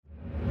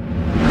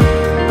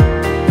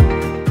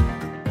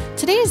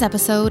Today's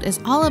episode is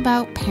all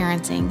about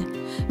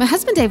parenting. My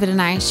husband David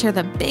and I share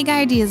the big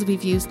ideas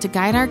we've used to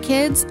guide our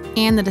kids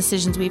and the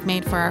decisions we've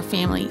made for our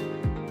family.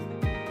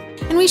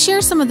 And we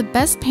share some of the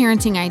best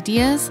parenting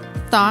ideas,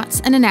 thoughts,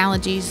 and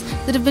analogies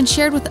that have been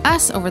shared with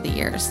us over the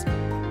years.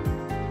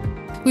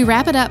 We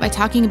wrap it up by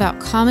talking about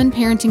common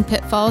parenting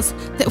pitfalls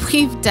that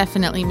we've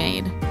definitely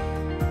made.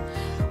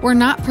 We're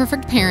not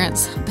perfect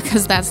parents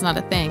because that's not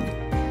a thing.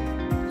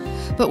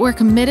 But we're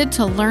committed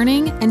to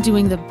learning and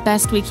doing the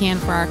best we can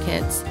for our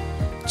kids,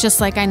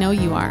 just like I know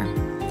you are.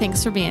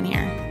 Thanks for being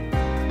here.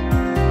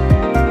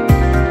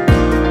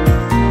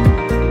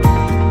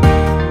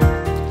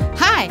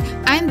 Hi,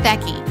 I'm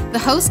Becky, the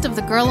host of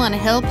the Girl on a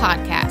Hill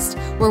podcast,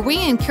 where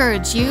we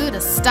encourage you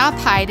to stop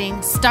hiding,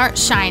 start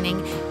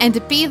shining, and to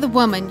be the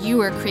woman you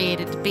were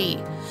created to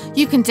be.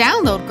 You can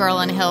download Girl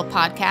on a Hill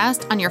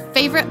podcast on your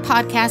favorite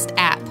podcast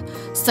app,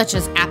 such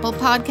as Apple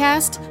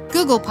Podcast,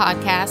 Google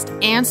Podcast,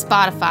 and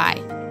Spotify.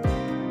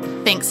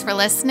 Thanks for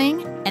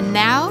listening, and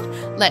now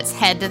let's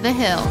head to the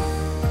hill.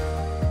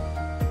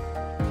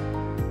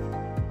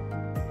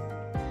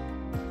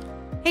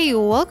 Hey,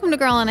 welcome to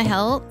Girl on a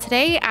Hill.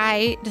 Today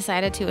I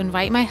decided to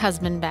invite my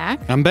husband back.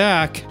 I'm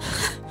back. You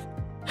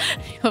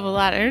have a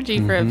lot of energy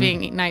for it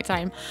being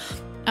nighttime.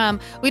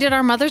 We did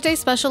our Mother's Day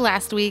special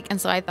last week,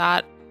 and so I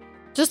thought,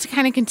 just to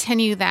kind of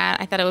continue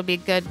that, I thought it would be a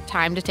good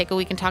time to take a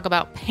week and talk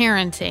about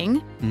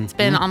parenting. It's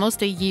been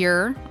almost a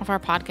year of our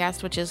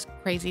podcast, which is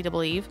crazy to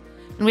believe.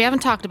 And we haven't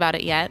talked about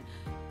it yet.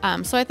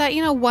 So I thought,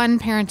 one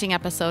parenting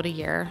episode a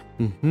year.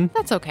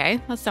 That's okay.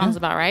 That sounds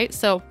about right.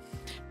 So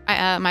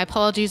my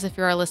apologies if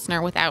you're a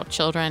listener without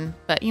children.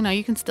 But,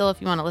 you can still,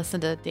 if you want to listen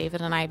to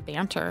David and I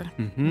banter.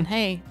 And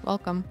hey,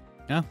 welcome.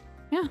 Yeah.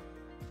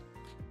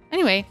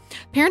 Anyway,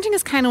 parenting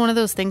is kind of one of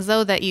those things,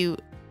 though, that you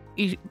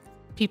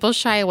people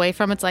shy away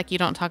from. It's like you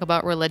don't talk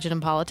about religion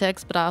and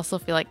politics, but I also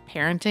feel like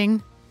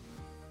parenting,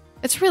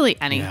 it's really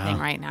anything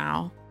right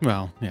now.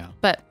 Well, yeah.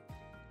 But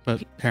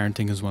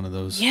parenting is one of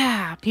those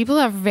people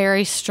have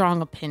very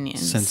strong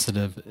opinions.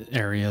 sensitive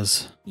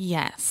areas.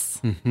 Yes.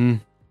 Mm-hmm.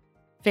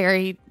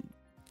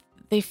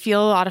 They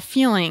feel a lot of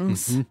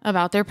feelings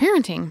about their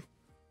parenting.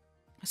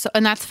 So,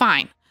 and that's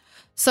fine.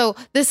 So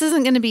this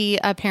isn't going to be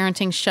a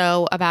parenting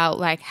show about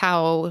like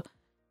how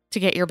to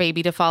get your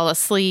baby to fall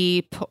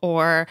asleep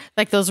or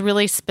like those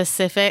really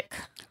specific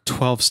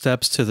 12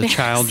 steps to the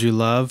child you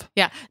love.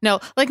 Yeah.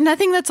 No, like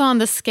nothing that's on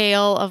the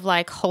scale of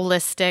like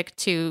holistic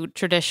to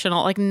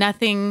traditional, like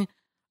nothing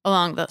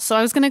along those. So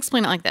I was going to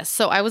explain it like this.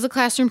 So I was a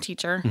classroom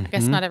teacher. I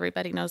guess not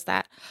everybody knows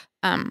that.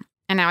 And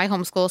now I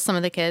homeschool some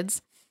of the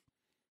kids.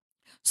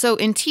 So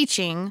in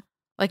teaching,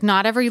 like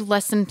not every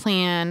lesson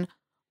plan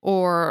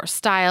or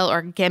style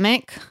or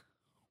gimmick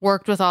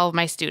worked with all of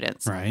my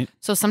students. Right.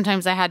 So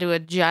sometimes I had to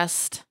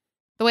adjust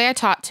the way I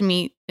taught to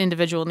meet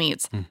individual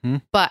needs.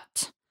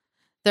 But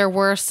there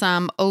were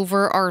some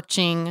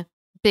overarching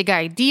big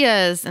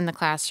ideas in the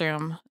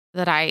classroom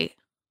that I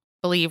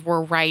believe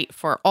were right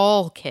for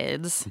all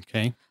kids.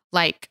 Okay.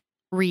 Like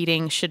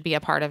reading should be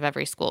a part of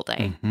every school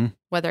day,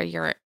 whether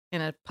you're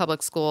in a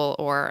public school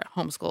or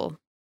homeschool,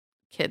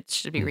 kids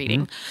should be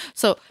reading.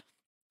 So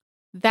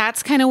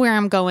that's kind of where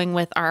I'm going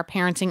with our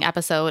parenting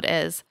episode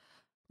is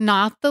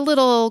not the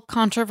little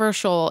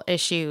controversial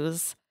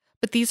issues,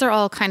 but these are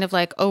all kind of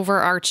like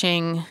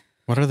overarching.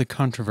 What are the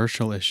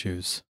controversial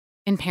issues?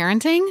 In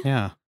parenting?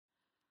 Yeah.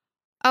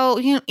 Oh,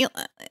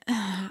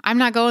 I'm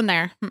not going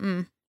there.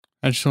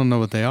 I just don't know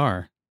what they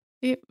are.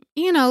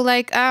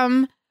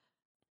 Well,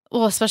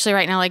 especially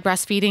right now, like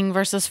breastfeeding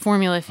versus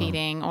formula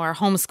feeding or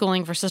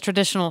homeschooling versus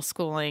traditional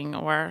schooling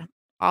or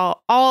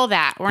all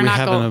that. We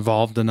haven't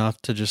evolved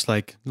enough to just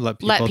like let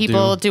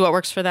people do what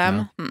works for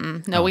them.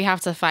 No. We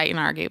have to fight and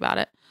argue about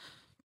it.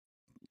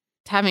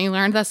 Haven't you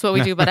learned that's what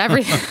we do, but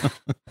everything.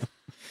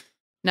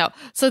 No.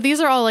 So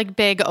these are all like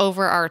big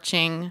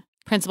overarching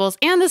principles.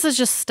 And this is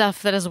just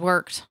stuff that has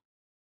worked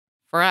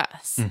for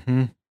us.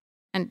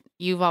 And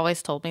you've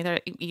always told me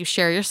that you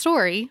share your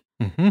story.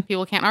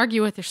 People can't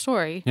argue with your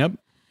story. Yep.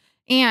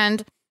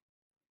 And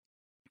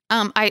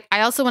I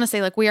also want to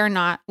say, like, we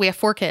have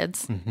 4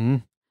 kids.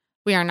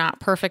 We are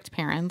not perfect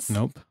parents.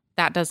 Nope.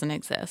 That doesn't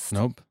exist.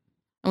 Nope.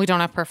 And we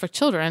don't have perfect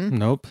children.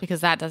 Nope. Because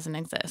that doesn't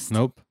exist.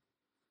 Nope.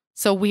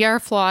 So we are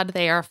flawed.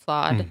 They are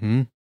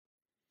flawed.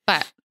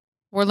 But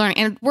we're learning.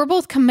 And we're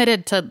both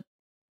committed to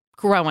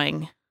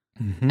growing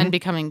and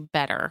becoming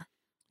better.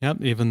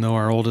 Yep. Even though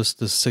our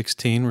oldest is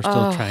 16, we're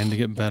still trying to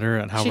get better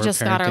at how we're parenting her. She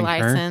just got her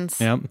license.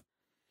 Yep.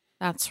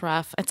 That's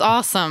rough. It's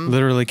awesome.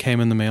 Literally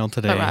came in the mail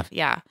today. But rough.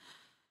 Yeah.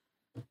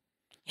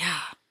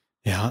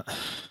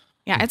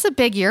 Yeah, it's a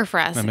big year for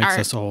us. That makes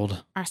us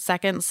old. Our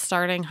second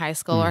starting high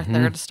school, our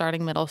third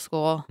starting middle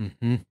school.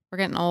 We're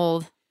getting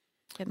old.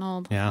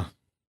 Yeah.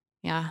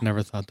 Yeah.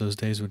 Never thought those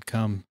days would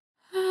come.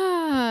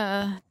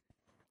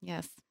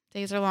 Yes.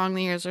 Days are long,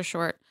 the years are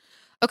short.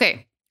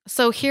 Okay.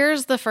 So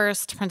here's the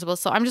first principle.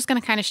 So I'm just going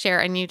to kind of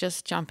share and you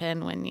just jump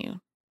in when you...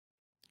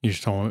 You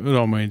just told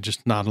me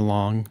just nod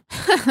along.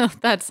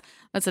 That's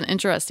an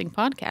interesting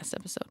podcast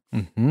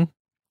episode.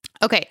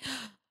 Okay.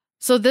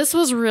 So this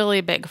was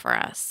really big for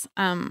us.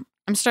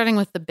 I'm I'm starting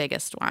with the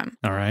biggest one.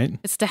 All right.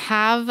 It's to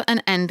have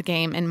an end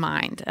game in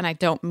mind. And I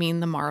don't mean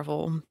the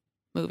Marvel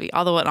movie,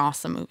 although an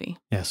awesome movie.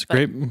 Yes,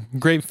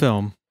 great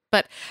film.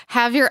 But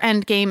have your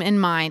end game in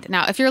mind.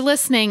 Now, if you're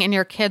listening and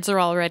your kids are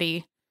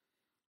already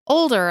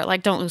older,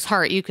 like, don't lose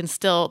heart. You can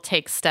still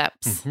take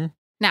steps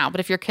now.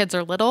 But if your kids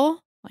are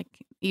little, like,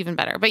 even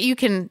better. But you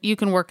can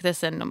work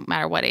this in no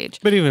matter what age.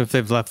 But even if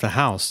they've left the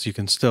house, you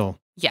can still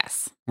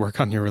work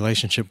on your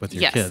relationship with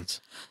your kids.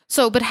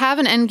 So, but have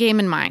an end game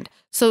in mind.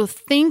 So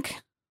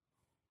think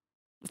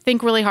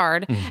really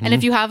hard. And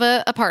if you have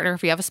a partner,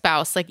 if you have a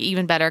spouse, like,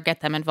 even better,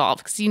 get them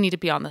involved because you need to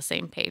be on the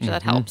same page.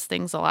 That helps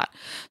things a lot.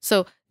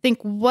 So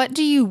think, what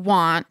do you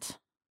want,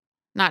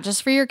 not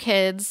just for your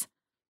kids,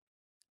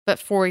 but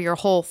for your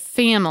whole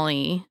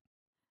family,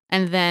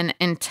 and then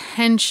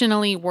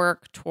intentionally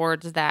work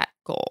towards that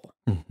goal.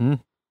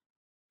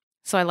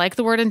 So I like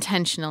the word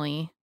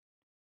intentionally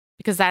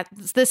because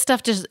this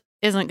stuff just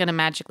isn't going to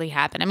magically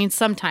happen. I mean,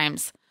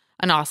 sometimes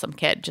an awesome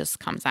kid just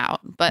comes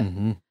out, but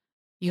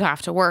you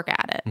have to work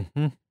at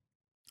it.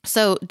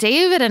 So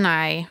David and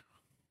I,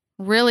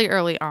 really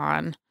early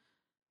on,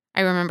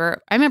 I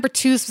remember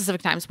 2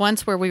 specific times.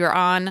 Once where we were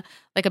on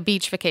like a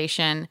beach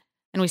vacation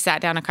and we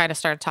sat down and kind of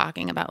started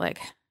talking about,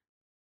 like,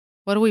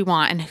 what do we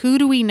want and who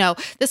do we know?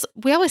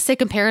 We always say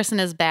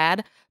comparison is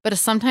bad, but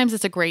sometimes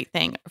it's a great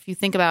thing. If you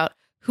think about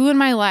who in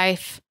my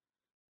life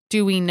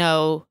do we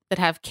know that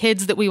have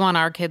kids that we want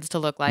our kids to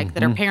look like,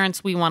 that are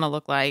parents we want to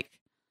look like.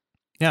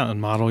 Yeah,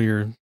 and model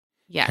your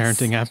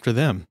parenting after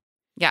them.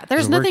 Yeah,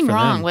 there's nothing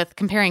wrong with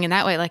comparing in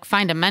that way. Like,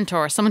 find a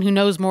mentor, someone who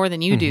knows more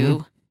than you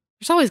do.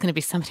 There's always going to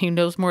be somebody who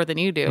knows more than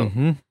you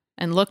do,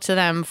 and look to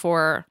them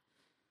for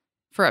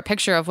a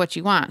picture of what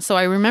you want. So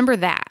I remember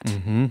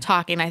that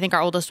talking. I think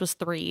our oldest was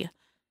 3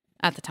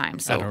 at the time.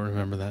 So I don't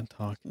remember that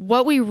talk.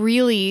 What we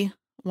really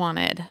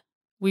wanted,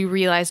 we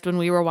realized when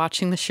we were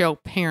watching the show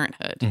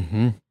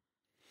Parenthood.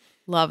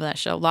 Love that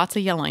show. Lots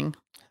of yelling.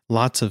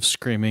 Lots of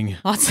screaming.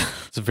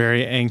 It's a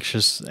very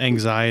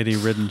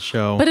anxiety-ridden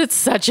show. But it's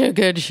such a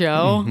good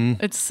show.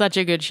 It's such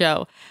a good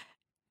show.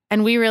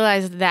 And we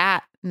realized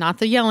that, not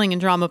the yelling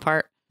and drama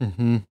part,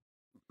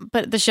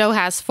 but the show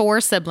has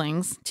 4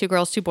 siblings, 2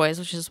 girls, 2 boys,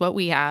 which is what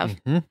we have.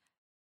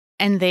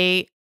 And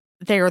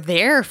they're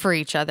there for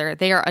each other.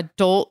 They are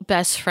adult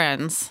best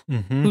friends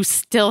who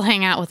still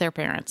hang out with their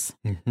parents.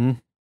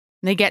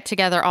 They get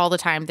together all the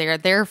time. They are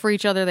there for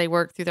each other. They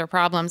work through their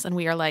problems. And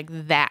we are like,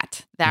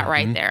 that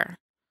right there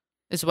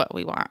is what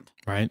we want.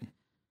 Right.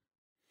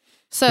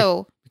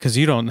 So. Because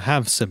you don't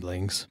have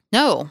siblings.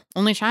 No,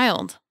 only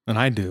child. And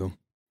I do.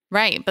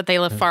 Right. But they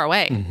live far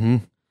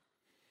away.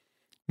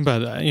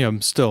 But,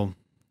 I'm still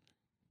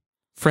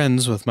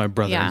friends with my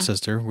brother and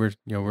sister.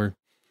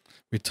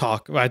 We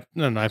talk,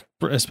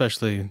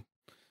 especially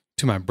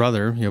to my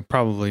brother,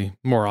 probably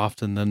more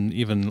often than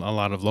even a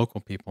lot of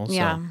local people.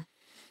 So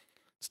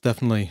it's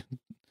definitely,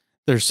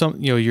 there's some,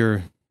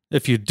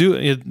 if you do,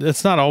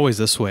 it's not always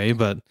this way,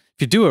 but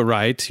if you do it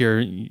right,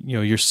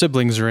 your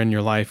siblings are in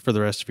your life for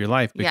the rest of your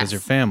life because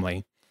you're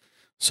family.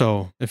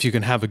 So if you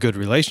can have a good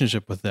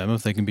relationship with them,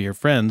 if they can be your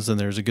friends, then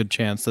there's a good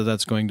chance that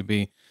that's going to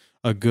be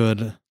a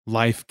good,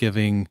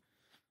 life-giving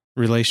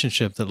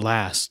relationship that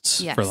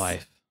lasts for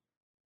life.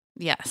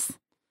 Yes.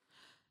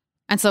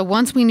 And so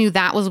once we knew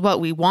that was what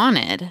we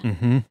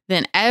wanted,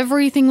 then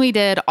everything we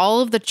did,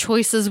 all of the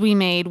choices we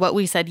made, what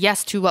we said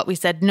yes to, what we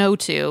said no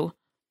to,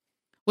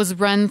 was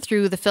run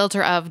through the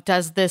filter of,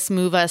 does this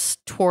move us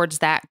towards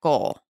that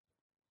goal?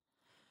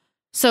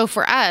 So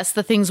for us,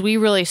 the things we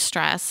really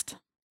stressed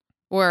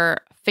were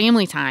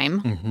family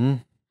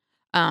time,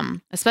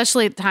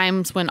 especially at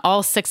times when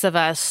all 6 of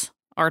us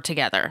are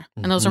together.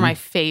 And those are my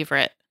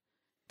favorite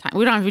time.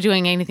 We don't have to be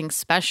doing anything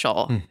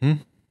special.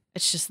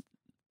 It's just,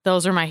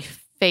 those are my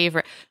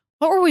favorite.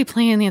 What were we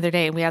playing the other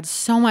day? We had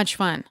so much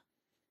fun.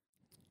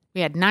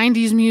 We had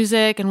 90s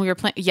music and we were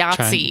playing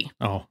Yahtzee.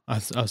 I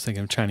was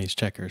thinking of Chinese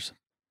checkers.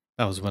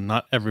 That was when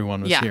not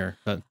everyone was here.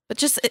 But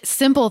just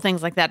simple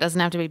things like that.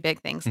 Doesn't have to be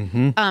big things.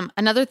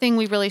 Another thing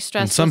we really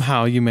stressed. And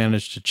somehow you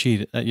managed to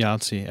cheat at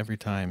Yahtzee every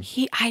time.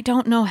 I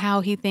don't know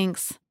how he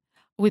thinks.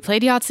 We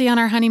played Yahtzee on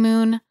our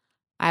honeymoon.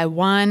 I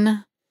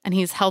won. And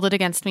he's held it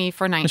against me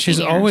for 19 years. She's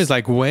always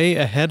like way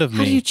ahead of me.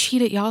 How do you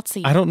cheat at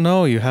Yahtzee? I don't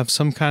know. You have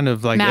some kind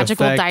of like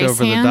magical effect dice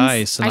over hands? the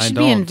dice. And I should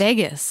don't. Be in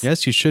Vegas.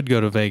 Yes, you should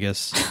go to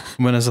Vegas.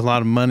 Win us a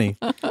lot of money.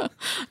 I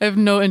have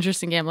no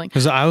interest in gambling.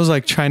 Because I was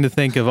like trying to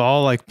think of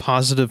all like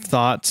positive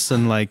thoughts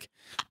and like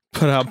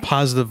put out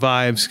positive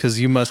vibes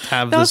because you must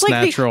have that this was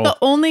like natural. The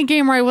only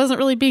game where I wasn't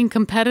really being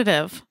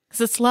competitive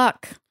because it's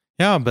luck.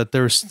 Yeah, but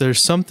there's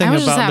something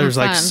about there's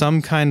fun. Like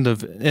some kind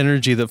of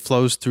energy that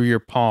flows through your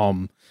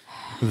palm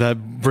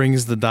that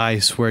brings the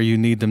dice where you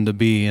need them to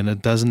be, and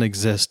it doesn't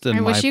exist in my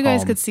palm. I wish you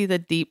guys could see the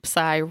deep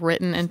sigh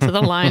written into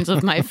the lines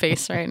of my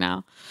face right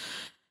now.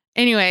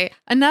 Anyway,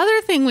 another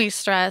thing we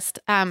stressed,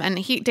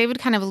 and David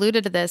kind of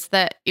alluded to this,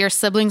 that your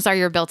siblings are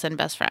your built-in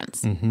best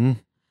friends. And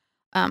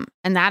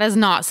that is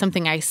not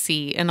something I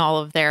see in all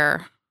of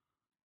their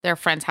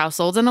friends'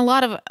 households. And a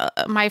lot of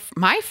my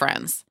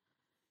friends,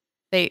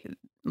 a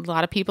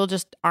lot of people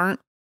just aren't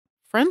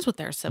friends with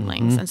their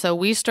siblings. And so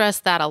we stress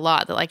that a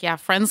lot, that like, yeah,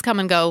 friends come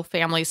and go,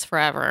 families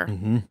forever.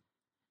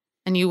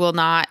 And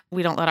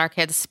we don't let our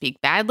kids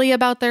speak badly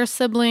about their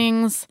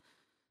siblings.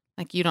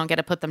 Like, you don't get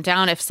to put them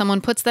down. If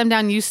someone puts them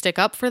down, you stick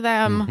up for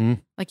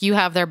them. Like, you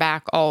have their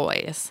back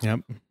always.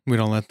 Yep. We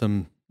don't let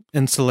them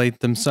insulate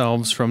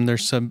themselves from their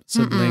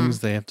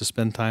siblings. They have to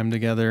spend time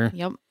together.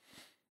 Yep.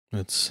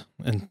 It's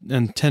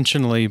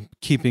intentionally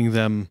keeping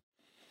them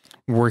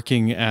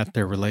working at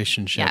their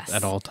relationship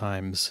at all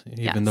times,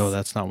 even though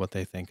that's not what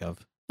they think of.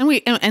 And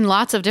we, and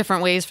lots of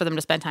different ways for them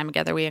to spend time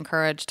together. We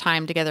encourage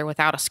time together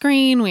without a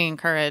screen.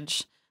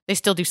 They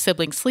still do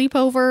sibling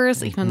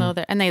sleepovers, even though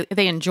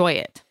they enjoy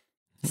it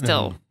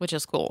still, which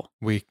is cool.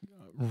 We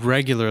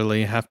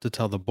regularly have to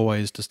tell the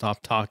boys to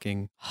stop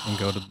talking and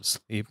go to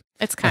sleep.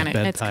 It's kind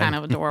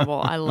of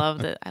adorable. I love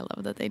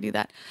that they do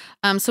that.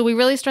 So we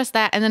really stress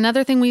that. And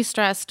another thing we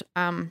stressed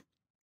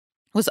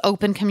was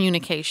open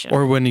communication.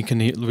 Or when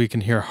we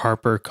can hear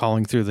Harper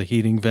calling through the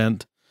heating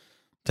vent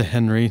to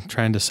Henry,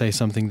 trying to say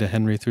something to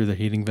Henry through the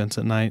heating vents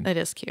at night. It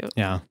is cute.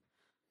 Yeah.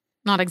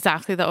 Not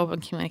exactly the open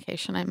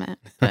communication I meant,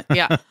 but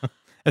yeah.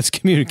 It's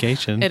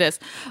communication. It is.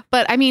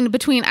 But I mean,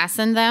 between us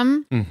and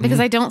them, because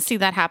I don't see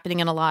that happening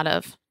in a lot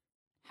of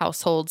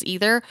households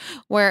either,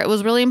 where it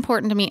was really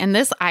important to me. And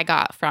this I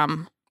got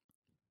from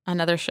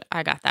another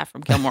I got that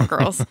from Gilmore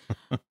Girls,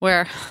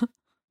 where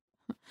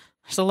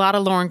there's a lot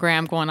of Lauren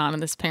Graham going on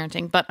in this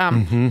parenting. But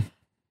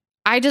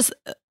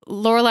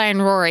Lorelai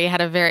and Rory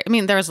had there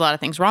was a lot of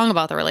things wrong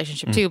about the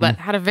relationship too, but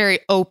had a very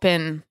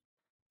open,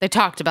 they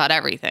talked about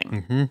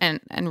everything.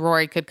 And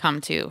Rory could come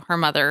to her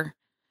mother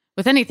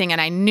with anything. And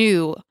I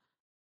knew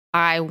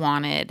I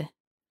wanted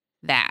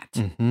that,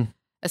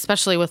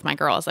 especially with my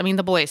girls. I mean,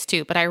 the boys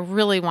too, but I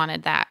really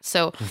wanted that.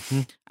 So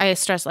I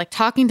stress like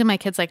talking to my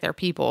kids like they're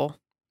people.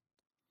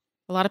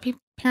 A lot of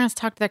parents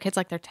talk to their kids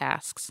like they're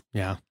tasks.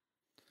 Yeah.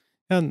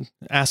 And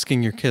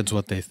asking your kids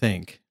what they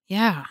think.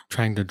 Yeah.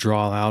 Trying to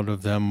draw out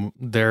of them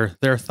their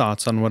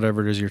thoughts on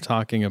whatever it is you're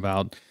talking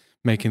about,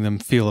 making them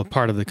feel a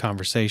part of the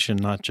conversation,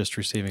 not just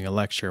receiving a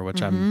lecture,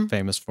 which I'm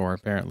famous for,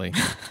 apparently.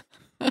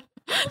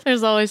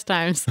 There's always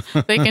times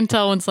they can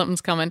tell when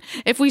something's coming.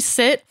 If we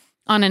sit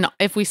on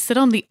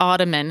the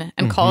ottoman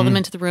and call them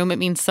into the room, it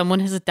means someone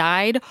has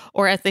died,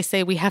 or as they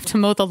say, we have to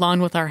mow the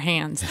lawn with our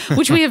hands,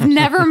 which we have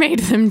never made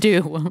them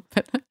do.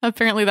 But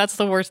apparently that's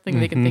the worst thing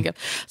they can think of.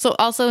 So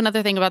also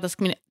another thing about this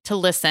community, to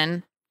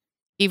listen,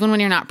 even when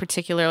you're not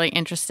particularly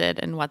interested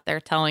in what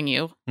they're telling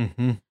you,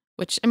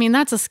 which, I mean,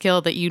 that's a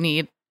skill that you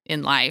need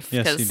in life.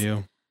 Yes, you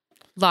do.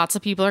 Lots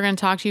of people are going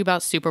to talk to you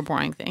about super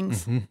boring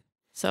things.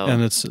 So,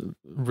 and it's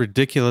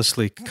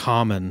ridiculously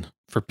common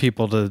for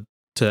people to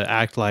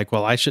act like,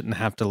 well, I shouldn't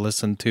have to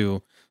listen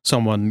to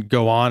someone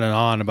go on and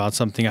on about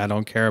something I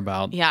don't care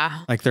about.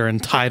 Yeah. Like they're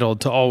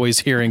entitled to always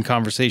hearing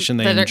conversation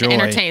they enjoy.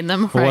 Entertain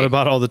them. But what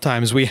about all the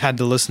times we had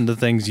to listen to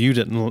things we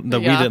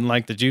didn't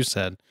like that you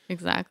said?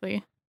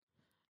 Exactly.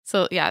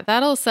 So yeah,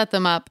 that'll set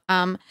them up.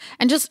 And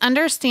just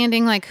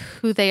understanding like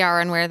who they are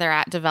and where they're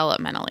at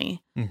developmentally.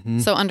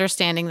 So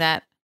understanding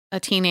that a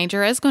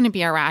teenager is going to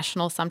be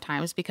irrational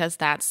sometimes, because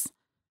that's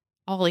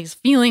all these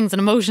feelings and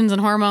emotions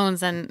and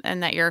hormones, and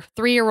that your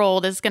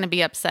 3-year-old is going to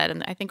be upset.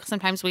 And I think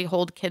sometimes we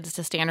hold kids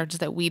to standards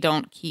that we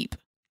don't keep.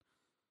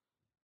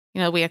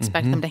 You know, we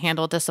expect them to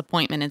handle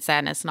disappointment and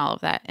sadness and all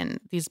of that in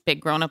these big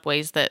grown-up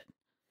ways that,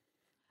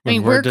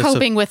 we're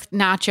coping with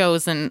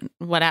nachos and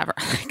whatever.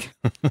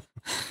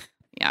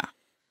 Yeah.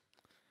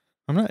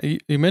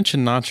 You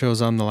mentioned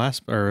nachos on the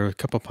last, or a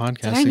couple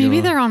podcasts ago.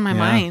 Maybe they're on my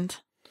mind.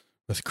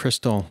 With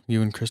Crystal,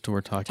 you and Crystal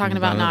were talking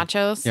about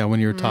nachos? Yeah, when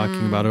you were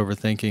talking about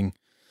overthinking,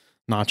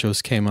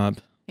 nachos came up.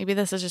 Maybe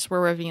this is just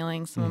we're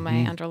revealing some of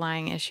my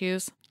underlying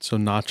issues. So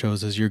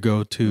nachos is your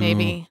go-to,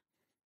 maybe,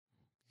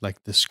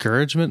 like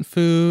discouragement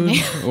food,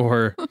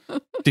 or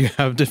do you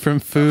have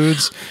different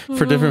foods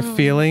for different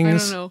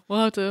feelings? I don't know.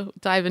 We'll have to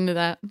dive into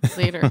that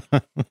later.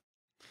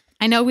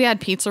 I know we had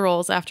pizza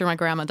rolls after my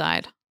grandma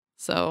died,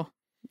 so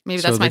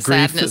maybe that's my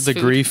sadness. The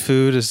grief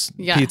food is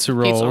pizza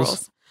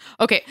rolls.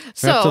 Okay,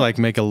 so we have to like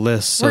make a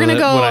list so that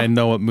when I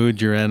know what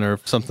mood you're in or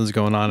if something's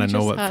going on, I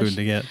know what food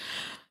to get.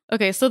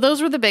 Okay, so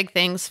those were the big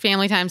things.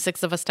 Family time,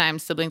 6 of us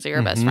times, siblings are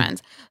your best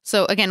friends.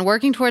 So again,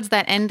 working towards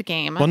that end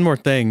game. One more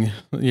thing,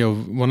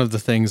 one of the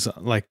things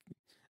like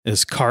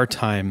is car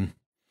time.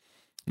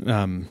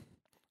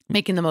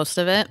 Making the most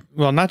of it.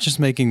 Well, not just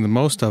making the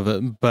most of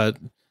it, but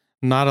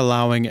not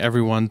allowing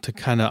everyone to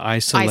kind of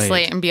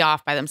isolate and be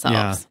off by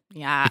themselves.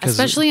 Yeah,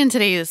 especially in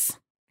today's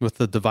with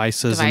the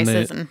devices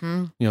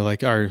and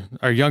like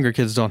our younger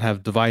kids don't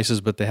have devices,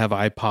 but they have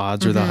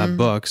iPods or they'll have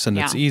books, and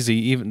it's easy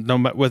even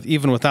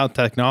without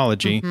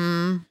technology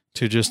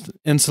to just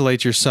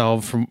insulate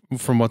yourself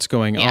from what's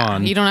going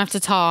on. You don't have to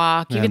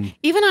talk. You can,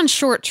 even on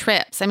short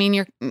trips. I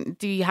mean,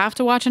 do you have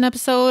to watch an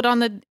episode on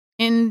the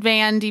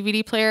in-van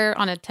DVD player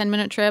on a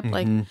 10-minute trip?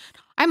 Like,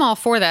 I'm all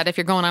for that if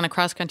you're going on a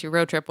cross-country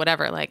road trip,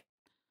 whatever. Like,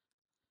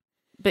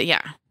 but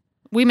yeah,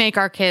 we make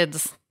our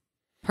kids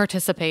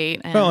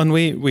participate. And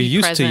we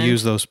used to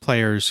use those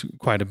players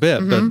quite a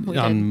bit, but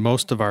on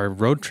most of our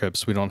road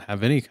trips, we don't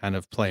have any kind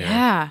of player.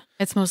 Yeah,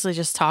 it's mostly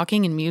just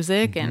talking and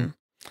music. And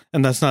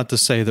that's not to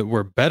say that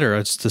we're better.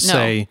 It's to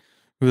say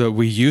that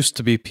we used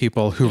to be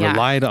people who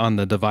relied on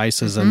the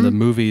devices and the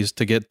movies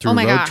to get through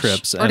road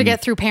trips. Or to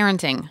get through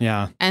parenting.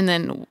 Yeah. And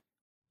then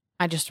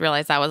I just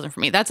realized that wasn't for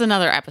me. That's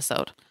another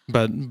episode.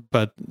 But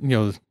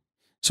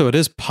so it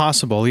is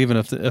possible, even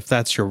if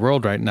that's your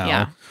world right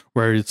now,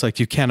 where it's like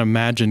you can't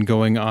imagine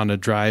going on a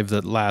drive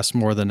that lasts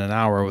more than an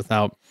hour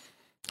without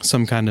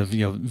some kind of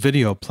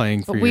video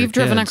playing for your kids. We've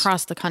driven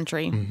across the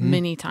country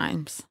many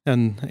times.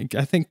 And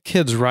I think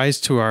kids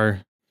rise to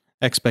our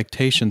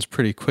expectations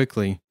pretty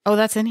quickly. Oh,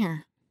 that's in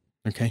here.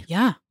 Okay.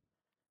 Yeah,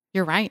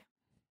 you're right.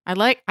 I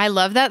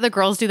love that the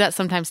girls do that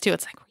sometimes too.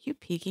 It's like, were you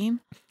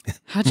peeking?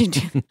 How'd you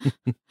do?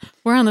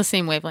 We're on the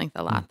same wavelength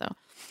a lot though.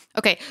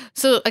 Okay,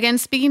 so again,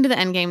 speaking to the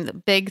end game, the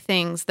big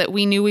things that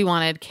we knew we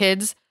wanted: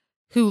 kids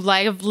who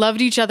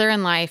loved each other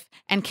in life,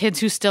 and kids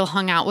who still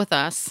hung out with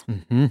us.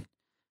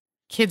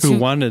 Kids who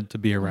wanted to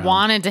be around,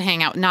 wanted to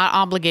hang out, not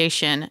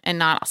obligation, and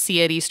not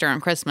see at Easter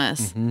and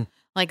Christmas.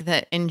 Like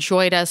that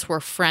enjoyed us, were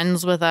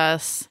friends with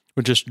us.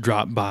 Would just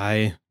drop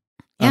by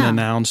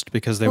unannounced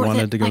because they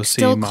wanted to go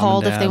see mom and dad. Still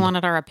called if they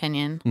wanted our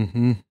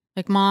opinion.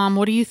 Like, Mom,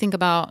 what do you think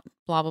about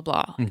blah, blah,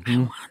 blah? Like, I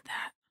want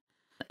that.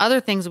 Other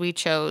things we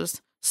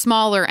chose,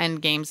 smaller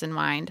end games in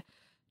mind,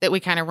 that we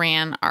kind of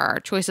ran our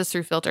choices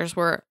through filters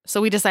were,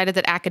 so we decided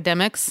that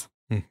academics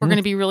were going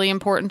to be really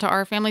important to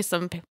our family.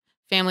 Some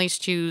families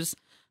choose,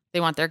 they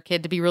want their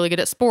kid to be really good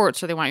at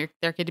sports, or they want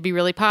their kid to be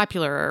really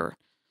popular, or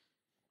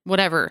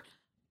whatever.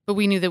 But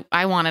we knew that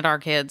I wanted our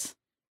kids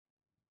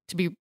to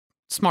be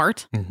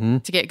smart,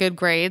 to get good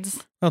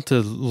grades. Well, to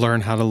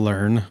learn how to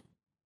learn.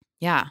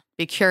 Yeah.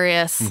 Be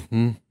curious.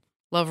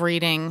 Love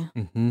reading.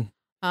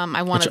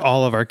 Which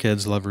all of our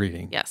kids love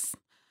reading. Yes.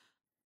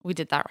 We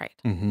did that right.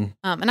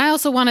 And I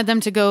also wanted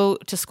them to go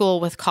to school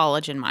with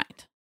college in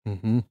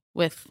mind,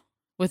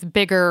 with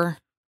bigger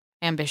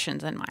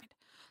ambitions in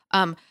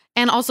mind.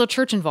 And also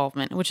church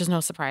involvement, which is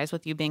no surprise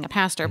with you being a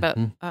pastor. But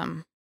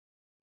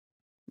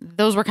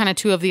those were kind of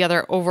two of the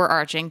other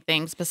overarching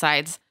things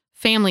besides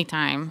family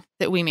time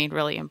that we made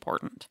really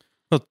important.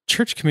 Well,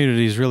 church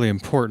community is really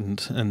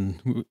important,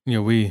 and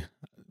we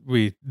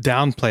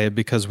downplay it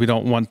because we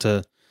don't want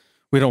to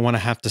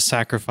have to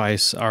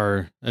sacrifice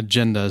our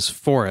agendas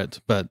for it.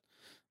 But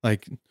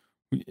like,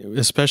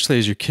 especially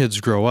as your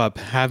kids grow up,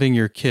 having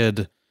your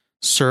kid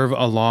serve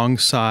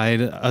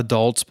alongside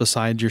adults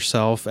beside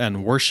yourself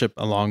and worship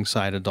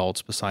alongside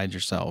adults beside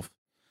yourself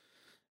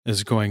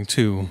is going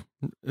to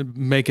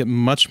make it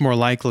much more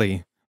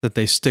likely that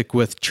they stick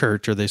with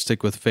church or they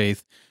stick with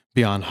faith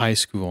beyond high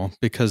school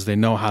because they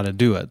know how to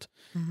do it.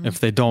 If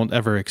they don't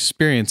ever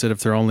experience it,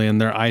 if they're only in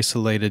their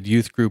isolated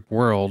youth group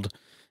world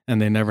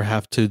and they never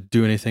have to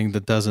do anything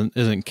that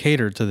isn't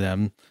catered to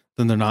them,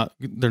 then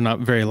they're not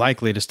very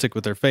likely to stick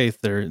with their faith.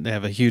 They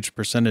have a huge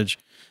percentage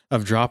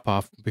of drop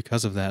off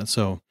because of that.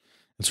 So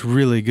it's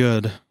really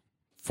good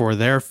for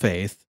their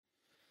faith,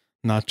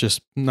 not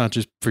just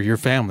for your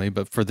family,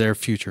 but for their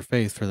future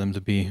faith, for them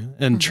to be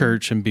in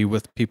church and be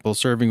with people,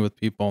 serving with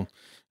people,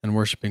 and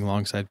worshiping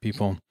alongside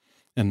people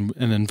in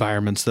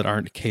environments that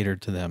aren't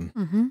catered to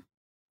them.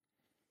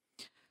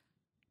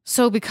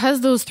 So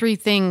because those three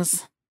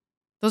things,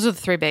 those are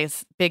the three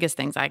biggest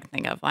things I can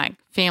think of, like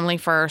family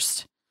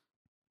first,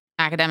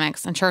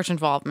 academics, and church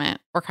involvement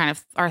were kind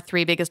of our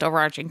three biggest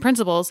overarching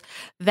principles.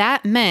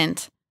 That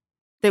meant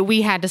that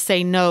we had to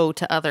say no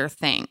to other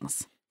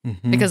things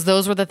because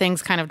those were the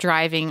things kind of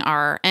driving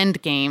our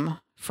end game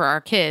for our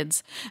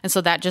kids. And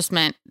so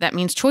that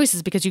means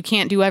choices because you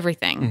can't do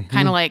everything.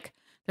 Kind of like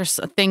there's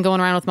a thing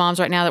going around with moms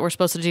right now that we're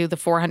supposed to do the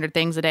 400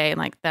 things a day, and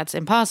like that's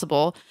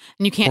impossible.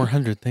 And you can't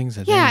 400 things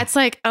a day. Yeah, it's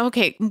like,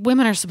 okay,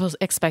 women are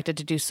expected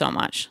to do so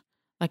much.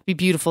 Like be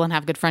beautiful and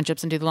have good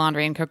friendships and do the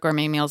laundry and cook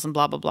gourmet meals and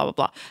blah, blah, blah, blah,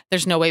 blah.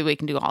 There's no way we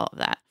can do all of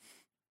that.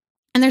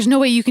 And there's no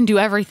way you can do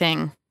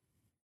everything,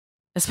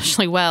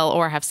 especially well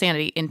or have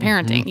sanity in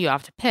parenting. You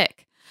have to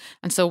pick.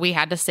 And so we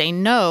had to say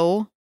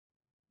no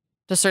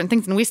to certain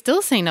things. And we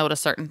still say no to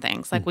certain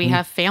things. Like we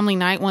have family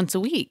night once a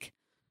week.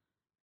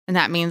 And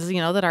that means,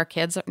 that our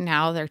kids are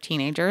now they're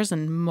teenagers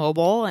and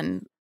mobile.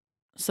 And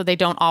so they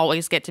don't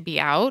always get to be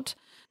out.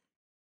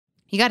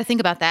 You got to think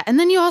about that. And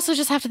then you also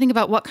just have to think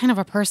about what kind of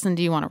a person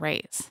do you want to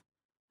raise?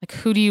 Like,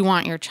 who do you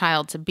want your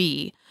child to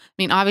be? I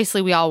mean,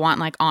 obviously we all want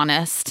like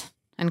honest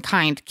and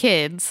kind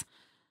kids,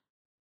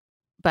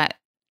 but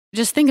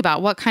just think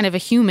about what kind of a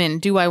human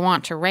do I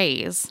want to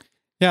raise?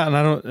 Yeah. And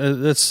I don't,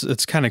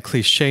 it's kind of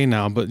cliche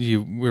now, but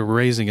we're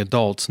raising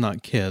adults,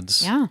 not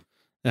kids. Yeah.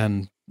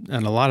 And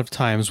a lot of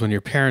times when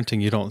you're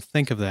parenting, you don't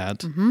think of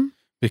that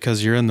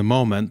because you're in the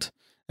moment.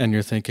 And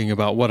you're thinking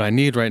about what I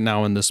need right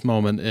now in this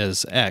moment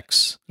is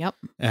X. Yep.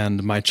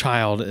 And my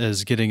child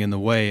is getting in the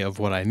way of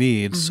what I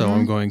need. So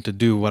I'm going to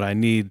do what I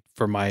need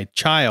for my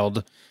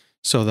child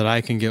so that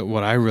I can get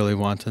what I really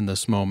want in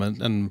this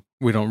moment. And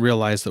we don't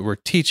realize that we're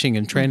teaching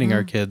and training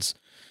our kids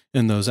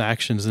in those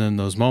actions and in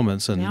those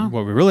moments. And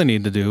what we really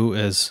need to do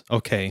is,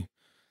 okay,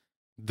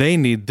 they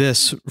need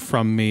this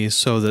from me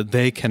so that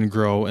they can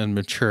grow and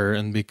mature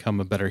and become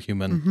a better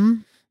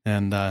human.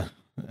 And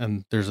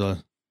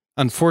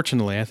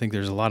unfortunately, I think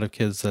there's a lot of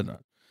kids that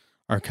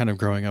are kind of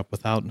growing up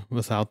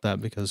without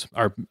that, because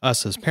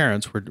us as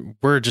parents,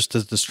 we're just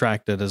as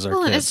distracted as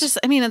our kids. It's just,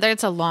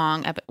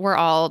 we're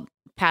all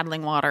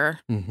paddling water.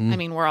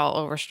 We're all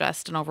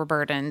overstressed and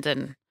overburdened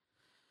and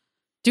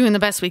doing the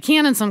best we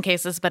can in some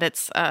cases, but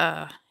it's,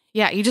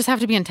 you just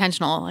have to be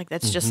intentional. Like,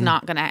 that's just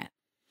not going to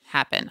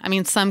happen.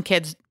 Some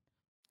kids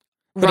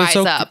rise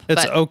up.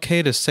 It's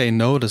okay to say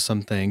no to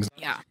some things.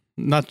 Yeah.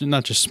 Not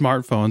just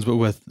smartphones, but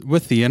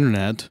with the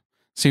internet.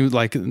 Seems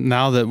like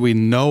now that we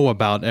know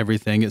about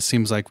everything, it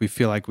seems like we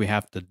feel like we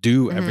have to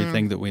do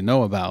everything that we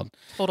know about.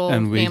 Total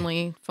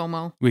family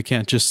FOMO. We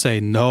can't just say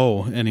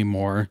no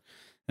anymore.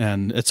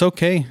 And it's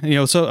okay.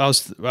 So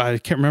I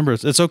can't remember.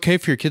 It's okay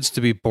for your kids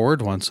to be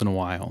bored once in a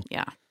while.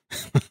 Yeah.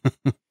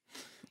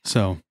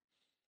 So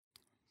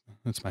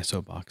that's my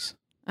soapbox.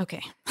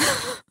 Okay.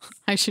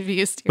 I should be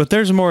used to it. But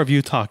there's more of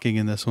you talking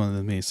in this one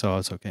than me, so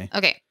it's okay.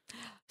 Okay.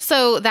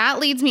 So that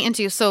leads me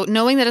into,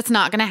 knowing that it's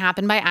not going to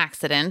happen by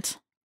accident.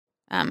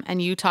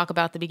 And you talk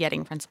about the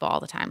begetting principle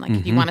all the time. Like,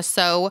 if you want to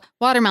sow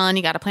watermelon,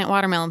 you got to plant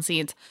watermelon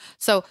seeds.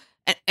 So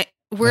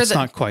it's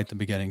not quite the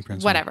begetting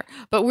principle. Whatever.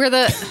 But we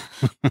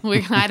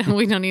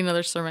don't need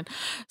another sermon.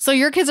 So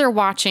your kids are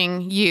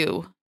watching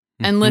you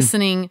and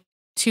listening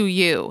to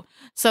you.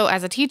 So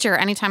as a teacher,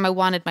 anytime I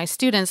wanted my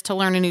students to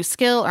learn a new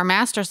skill or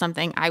master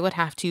something, I would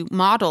have to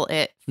model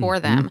it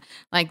for them.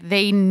 Like,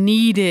 they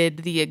needed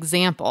the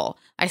example.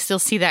 I still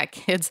see that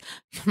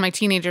my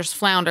teenagers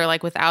flounder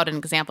like without an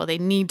example. They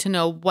need to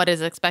know what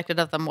is expected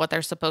of them, what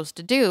they're supposed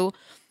to do.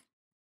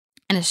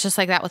 And it's just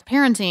like that with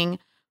parenting,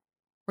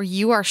 where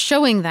you are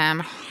showing them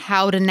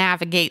how to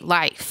navigate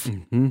life.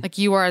 Like,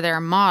 you are their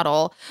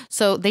model.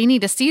 So they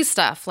need to see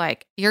stuff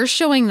like you're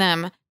showing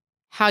them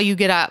how you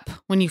get up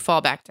when you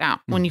fall back down,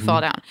 when you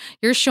fall down.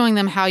 You're showing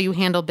them how you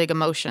handle big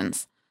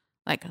emotions.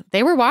 Like,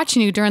 they were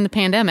watching you during the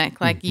pandemic.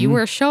 Like, you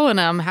were showing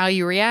them how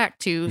you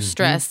react to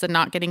stress and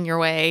not getting your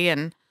way.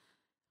 And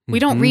we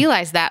don't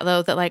realize that,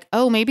 though, that like,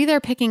 oh, maybe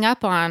they're picking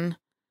up on,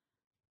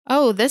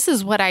 oh, this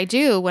is what I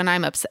do when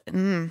I'm upset.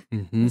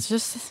 It's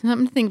just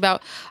something to think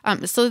about.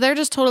 So they're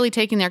just totally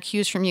taking their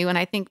cues from you. And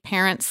I think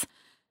parents,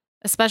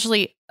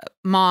 especially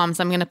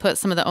moms, I'm going to put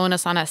some of the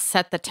onus on us,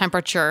 set the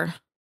temperature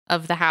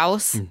of the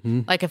house.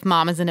 Like, if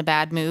mom is in a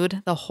bad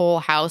mood, the whole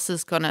house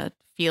is going to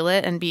feel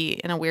it and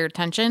be in a weird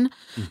tension.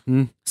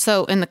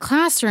 So in the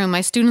classroom, my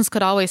students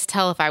could always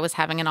tell if I was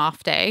having an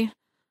off day.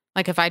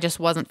 Like, if I just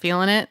wasn't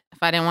feeling it,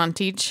 if I didn't want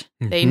to teach,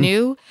 they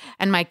knew.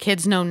 And my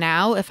kids know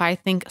now, if I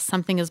think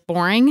something is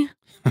boring,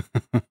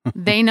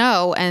 they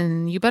know,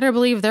 and you better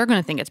believe they're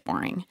going to think it's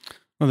boring.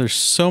 Well, there's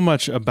so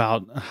much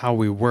about how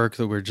we work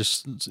that we're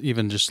just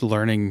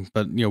learning,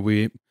 but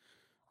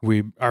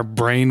our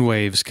brain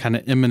waves kind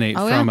of emanate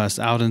from us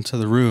out into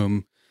the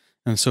room.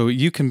 And so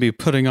you can be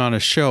putting on a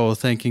show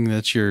thinking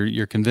that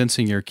you're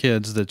convincing your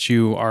kids that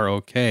you are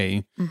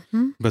okay,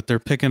 but they're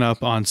picking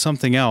up on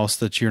something else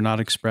that you're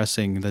not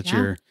expressing, that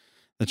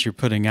you're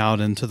putting out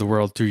into the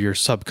world through your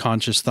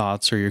subconscious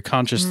thoughts or your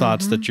conscious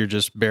thoughts that you're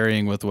just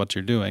burying with what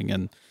you're doing.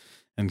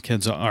 And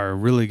kids are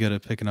really good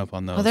at picking up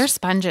on those. Oh, they're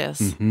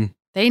sponges.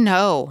 They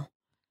know.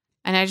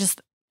 And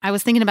I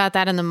was thinking about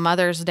that in the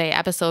Mother's Day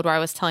episode where I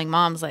was telling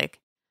moms, like,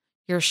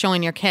 you're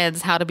showing your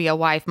kids how to be a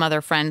wife,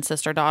 mother, friend,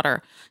 sister,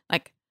 daughter.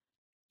 Like,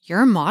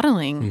 you're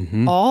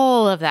modeling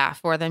all of that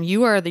for them.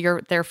 You are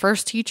their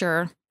first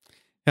teacher.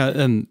 Yeah,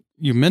 and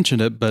you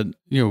mentioned it, but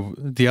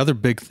the other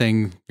big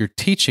thing you're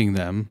teaching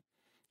them,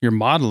 you're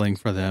modeling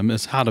for them,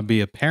 is how to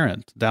be a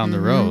parent down the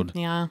road.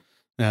 Yeah.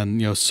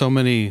 And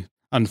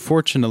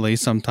unfortunately,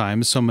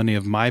 sometimes so many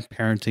of my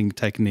parenting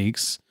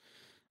techniques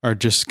are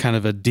just kind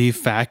of a de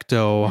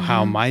facto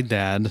how my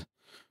dad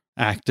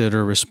acted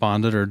or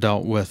responded or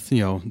dealt with,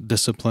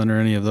 discipline or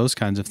any of those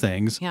kinds of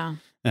things. Yeah.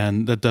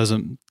 And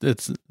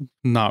it's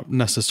not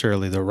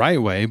necessarily the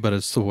right way, but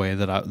it's the way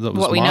that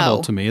was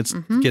modeled to me. It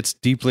gets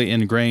deeply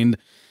ingrained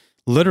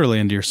literally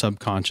into your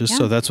subconscious. Yeah.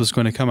 So that's what's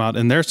going to come out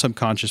in their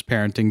subconscious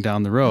parenting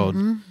down the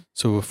road.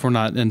 So if we're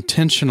not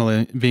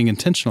being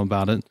intentional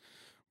about it,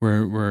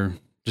 we're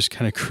just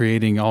kind of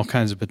creating all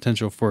kinds of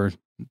potential for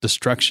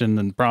destruction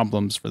and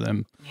problems for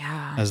them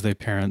as they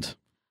parent.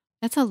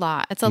 It's a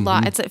lot. It's a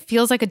lot. It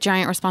feels like a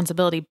giant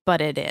responsibility,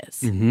 but it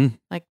is.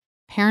 Like,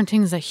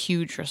 parenting is a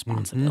huge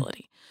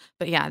responsibility.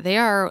 But yeah, they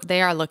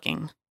are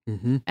looking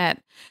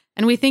at,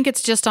 and we think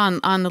it's just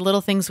on the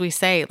little things we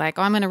say, like,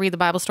 oh, I'm going to read the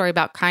Bible story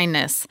about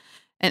kindness.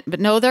 But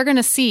no, they're going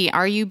to see,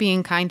 are you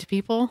being kind to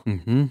people?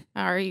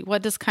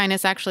 What does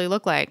kindness actually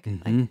look like?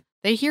 Like,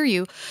 they hear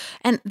you.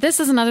 And this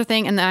is another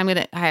thing, and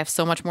then I have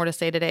so much more to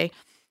say today,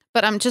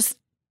 but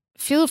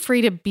feel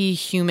free to be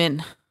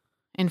human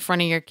in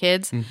front of your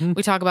kids.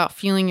 We talk about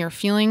feeling your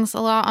feelings a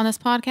lot on this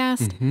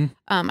podcast.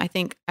 I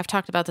think I've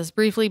talked about this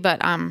briefly,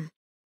 but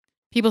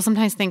people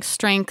sometimes think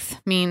strength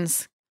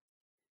means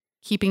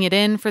keeping it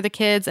in for the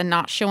kids and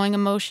not showing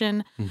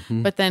emotion.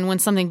 But then when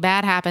something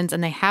bad happens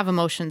and they have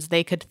emotions,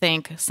 they could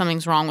think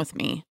something's wrong with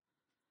me.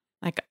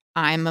 Like,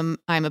 I'm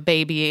a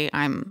baby,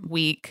 I'm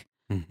weak.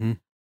 Mm-hmm.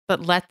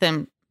 But let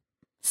them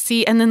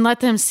see, and then let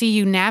them see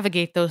you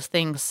navigate those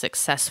things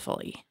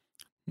successfully.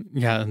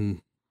 Yeah,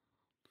 and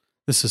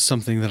this is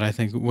something that I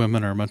think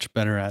women are much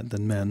better at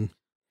than men.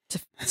 To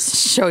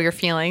show your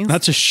feelings.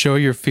 Not to show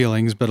your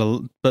feelings, but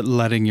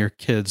letting your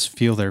kids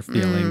feel their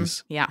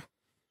feelings. Yeah.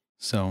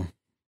 So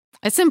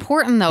it's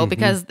important though,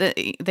 because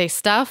they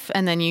stuff,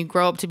 and then you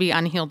grow up to be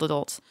unhealed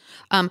adults.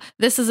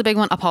 This is a big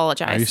one.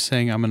 Apologize. Are you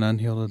saying I'm an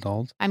unhealed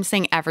adult? I'm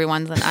saying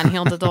everyone's an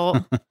unhealed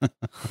adult.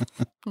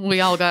 We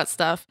all got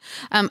stuff.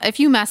 If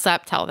you mess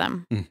up, tell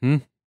them. Mm-hmm.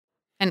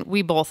 And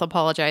we both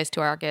apologize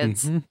to our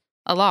kids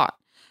a lot.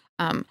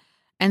 And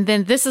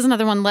then this is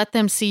another one. Let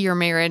them see your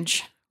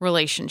marriage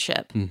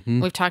relationship.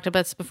 We've talked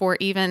about this before.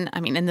 Even,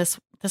 and this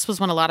was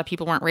when a lot of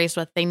people weren't raised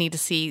with. They need to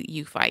see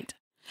you fight.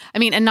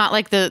 And not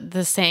like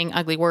the saying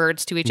ugly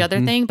words to each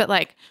other thing, but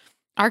like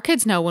our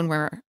kids know when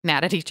we're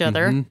mad at each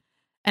other.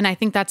 And I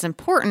think that's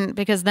important,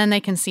 because then they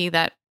can see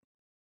that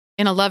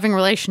in a loving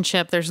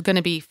relationship, there's going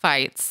to be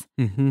fights,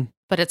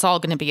 but it's all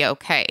going to be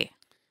okay.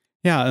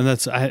 Yeah. And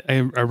that's,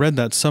 I read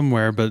that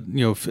somewhere, but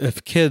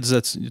if kids,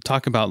 that's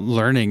talk about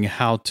learning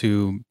how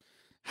to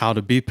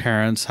be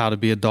parents, how to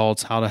be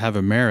adults, how to have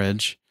a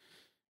marriage.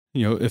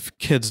 If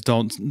kids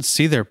don't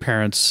see their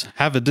parents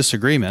have a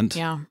disagreement,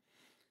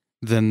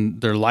 then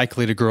they're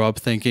likely to grow up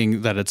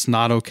thinking that it's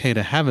not okay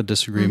to have a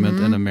disagreement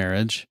in a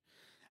marriage.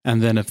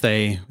 And then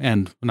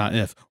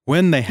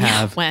when they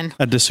have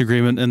a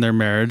disagreement in their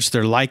marriage,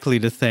 they're likely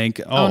to think,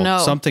 no,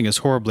 something is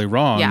horribly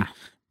wrong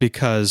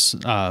because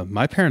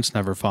my parents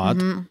never fought.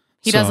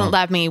 He doesn't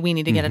love me. We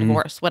need to get a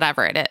divorce,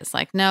 whatever it is.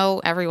 Like,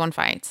 no, everyone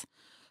fights.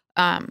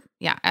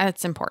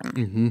 It's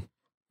important.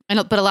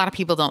 But a lot of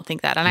people don't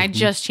think that. And I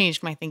just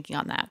changed my thinking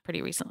on that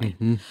pretty recently.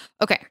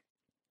 Okay.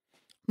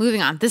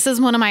 Moving on. This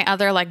is one of my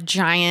other like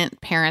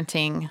giant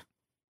parenting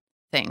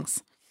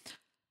things.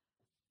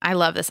 I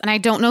love this. And I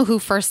don't know who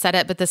first said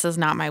it, but this is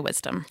not my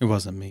wisdom. It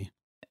wasn't me.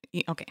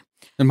 Okay.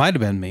 It might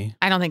have been me.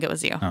 I don't think it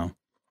was you. Oh.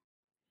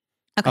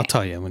 Okay. I'll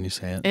tell you when you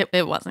say it.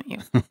 It wasn't you.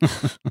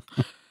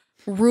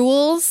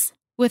 Rules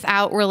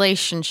without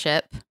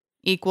relationship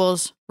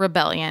equals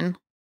rebellion.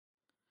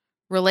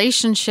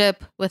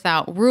 Relationship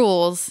without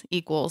rules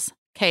equals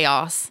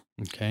chaos.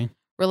 Okay.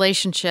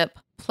 Relationship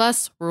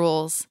plus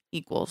rules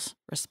equals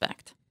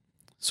respect.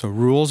 So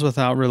rules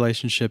without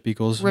relationship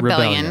equals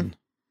rebellion.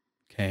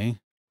 Okay.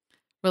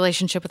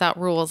 Relationship without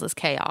rules is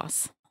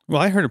chaos. Well,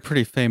 I heard a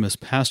pretty famous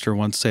pastor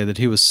once say that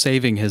he was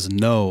saving his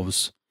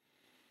no's.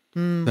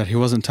 That he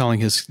wasn't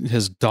telling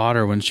his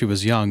daughter when she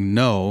was young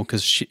no,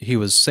 because he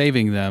was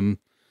saving them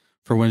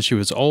for when she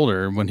was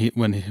older, when he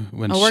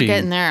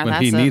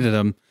needed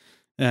them.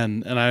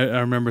 And I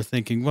remember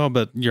thinking, well,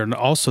 but you're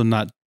also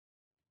not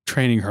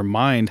training her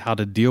mind how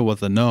to deal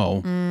with a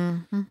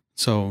no.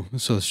 So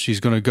she's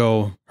going to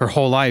go her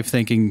whole life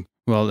thinking,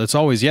 well, it's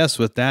always yes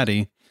with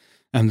daddy.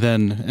 And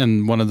then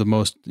in one of the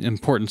most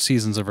important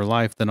seasons of her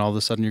life, then all of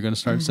a sudden you're going to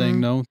start saying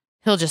no.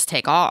 He'll just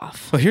take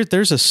off. Well,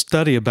 there's a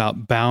study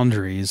about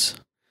boundaries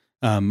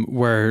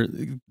where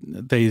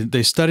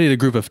they studied a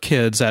group of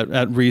kids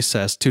at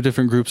recess, two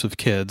different groups of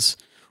kids.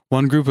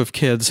 One group of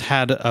kids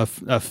had a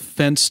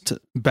fenced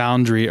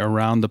boundary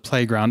around the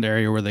playground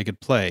area where they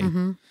could play,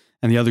 and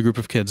the other group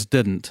of kids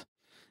didn't.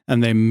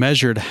 And they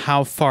measured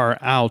how far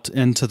out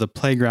into the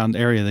playground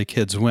area the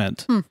kids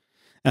went.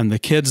 And the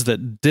kids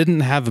that didn't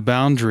have a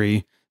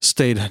boundary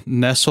stayed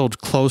nestled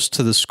close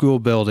to the school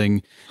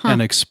building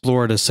and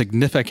explored I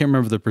can't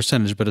remember the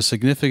percentage, but a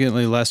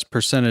significantly less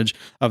percentage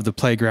of the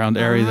playground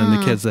area than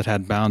the kids that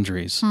had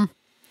boundaries.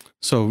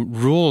 So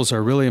rules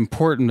are really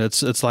important.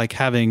 It's like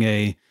having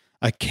a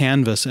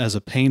canvas as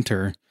a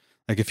painter.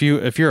 Like if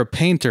you're a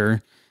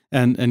painter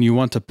and you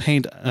want to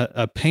paint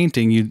a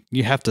painting,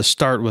 you have to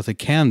start with a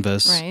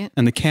canvas, right?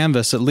 And the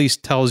canvas at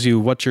least tells you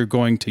what you're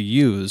going to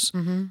use,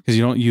 because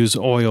you don't use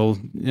oil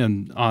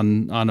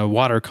on a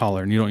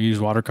watercolor, and you don't use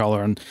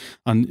watercolor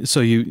on.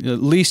 So you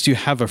at least you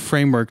have a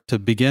framework to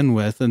begin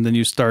with, and then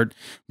you start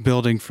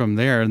building from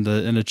there, and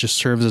it just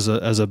serves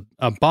as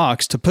a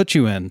box to put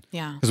you in.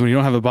 Yeah. Because when you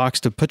don't have a box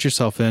to put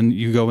yourself in,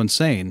 you go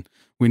insane.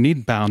 We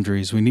need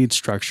boundaries. We need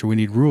structure. We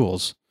need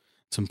rules.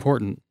 It's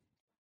important.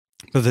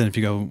 But then if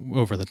you go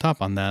over the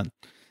top on that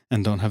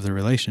and don't have the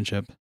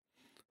relationship.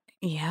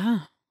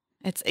 Yeah.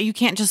 You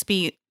can't just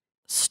be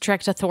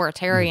strict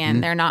authoritarian.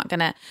 They're not going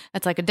to,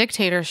 it's like a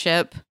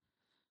dictatorship.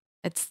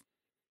 And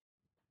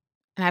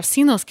I've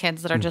seen those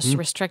kids that are just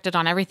restricted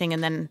on everything.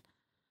 And then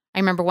I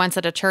remember once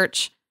at a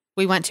church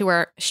we went to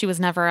where she was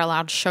never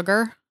allowed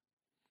sugar,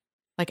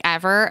 like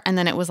ever. And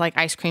then it was like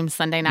ice cream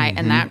Sunday night.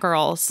 And that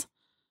girl's,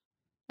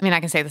 I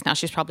can say this now,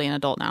 she's probably an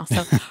adult now.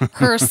 So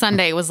her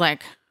Sunday was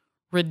like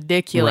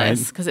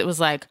ridiculous because it was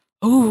like,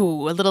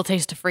 ooh, a little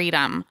taste of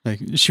freedom.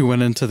 Like she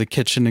went into the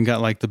kitchen and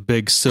got like the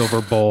big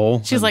silver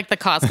bowl. She's like the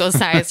Costco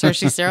size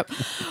Hershey syrup.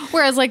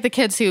 Whereas like the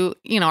kids who,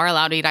 are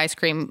allowed to eat ice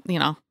cream,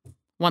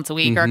 once a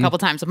week or a couple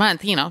times a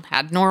month,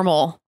 had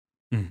normal.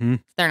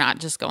 They're not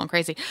just going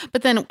crazy.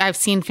 But then I've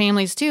seen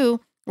families too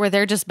where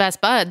they're just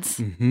best buds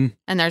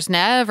and there's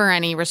never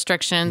any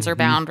restrictions or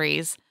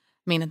boundaries.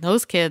 I mean,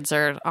 those kids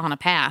are on a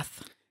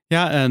path.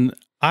 Yeah. And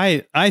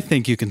I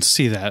think you can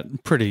see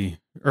that pretty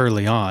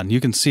early on. You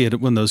can see it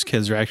when those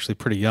kids are actually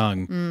pretty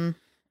young.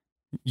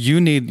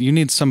 You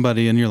need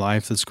somebody in your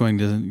life that's going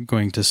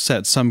to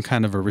set some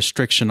kind of a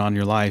restriction on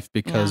your life,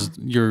 because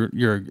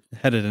you're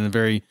headed in a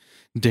very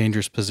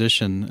dangerous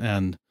position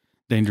and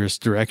dangerous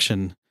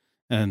direction,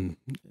 and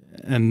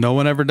no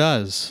one ever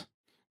does,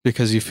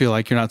 because you feel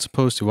like you're not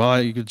supposed to.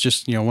 Well, you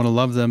just want to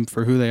love them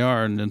for who they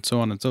are, and so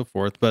on and so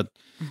forth. But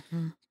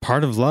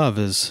part of love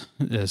is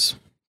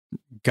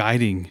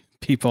guiding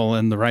people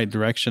in the right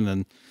direction,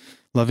 and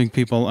loving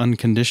people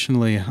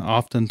unconditionally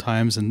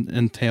oftentimes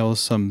entails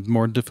some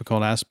more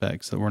difficult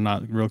aspects that we're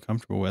not real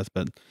comfortable with,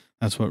 but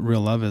that's what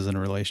real love is in a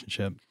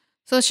relationship.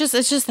 So it's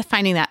just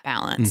finding that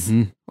balance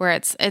where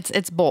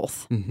it's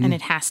both, and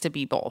it has to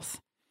be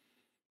both.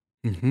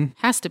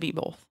 Has to be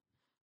both.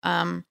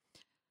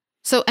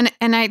 So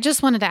and I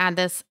just wanted to add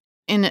this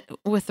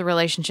with the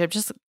relationship,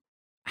 just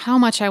how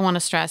much I want to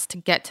stress to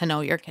get to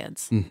know your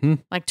kids,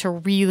 like to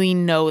really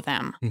know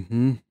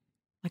them.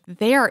 Like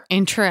they are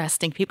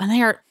interesting people, and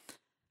they are.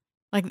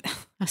 Like,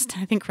 I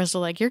think,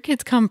 Crystal, like your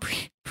kids come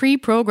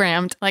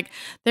pre-programmed. Like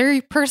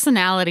their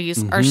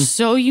personalities are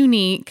so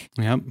unique.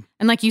 Yep.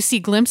 And like you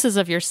see glimpses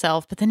of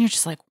yourself, but then you're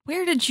just like,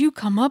 where did you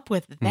come up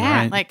with that?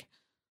 Right. Like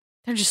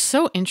they're just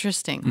so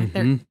interesting. Like,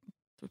 they're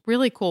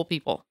really cool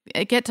people.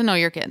 Get to know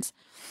your kids.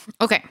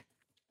 Okay.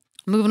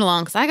 Moving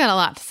along, because I got a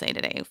lot to say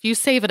today. If you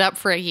save it up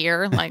for a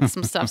year, like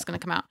some stuff's going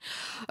to come out.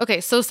 Okay.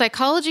 So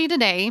Psychology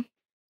Today,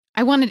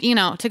 I wanted,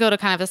 to go to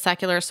kind of a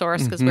secular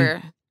source because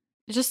we're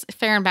just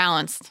fair and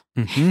balanced.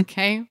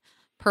 Okay.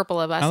 Purple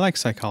of us. I like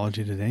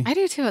Psychology Today. I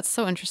do too. It's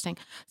so interesting.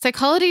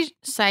 Psychology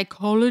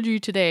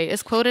Today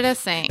is quoted as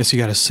saying. Yes, you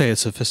got to say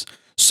it's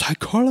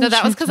psychology. No,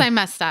 that was because I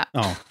messed up.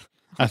 Oh,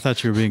 I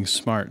thought you were being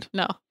smart.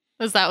 No.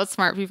 Is that what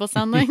smart people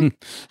sound like?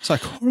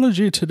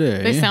 Psychology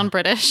Today. They sound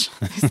British.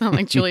 They sound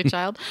like Julie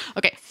Child.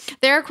 Okay.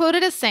 They're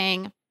quoted as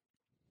saying,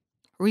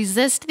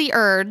 resist the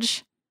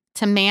urge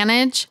to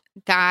manage,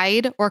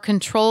 guide, or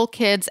control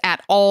kids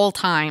at all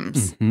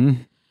times.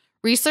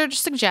 Research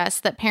suggests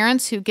that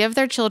parents who give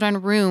their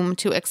children room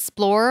to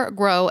explore,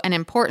 grow, and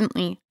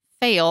importantly,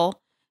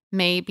 fail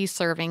may be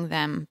serving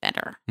them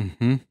better.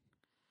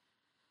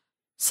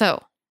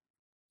 So,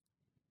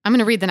 I'm going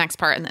to read the next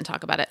part and then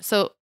talk about it.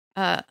 So,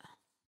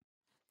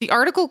 the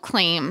article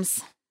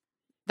claims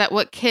that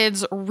what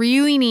kids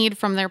really need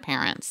from their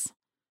parents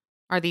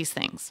are these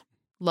things: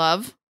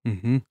 love,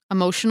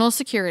 emotional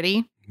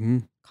security,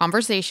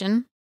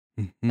 conversation,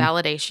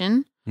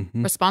 validation,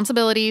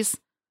 responsibilities,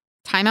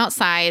 time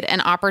outside, and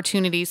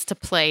opportunities to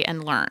play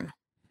and learn.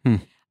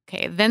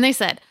 Okay. Then they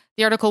said,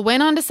 the article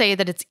went on to say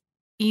that it's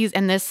easy,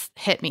 and this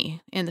hit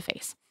me in the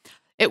face.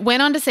 It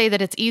went on to say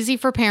that it's easy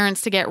for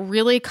parents to get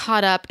really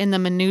caught up in the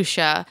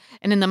minutia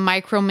and in the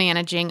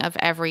micromanaging of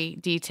every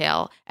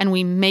detail. And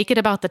we make it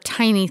about the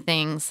tiny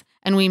things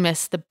and we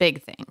miss the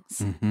big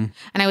things. And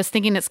I was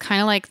thinking it's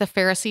kind of like the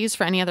Pharisees,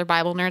 for any other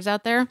Bible nerds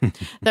out there,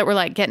 that were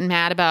like getting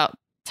mad about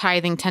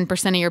tithing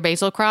 10% of your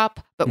basil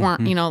crop, but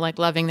weren't, like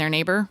loving their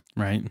neighbor.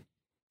 Right.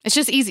 It's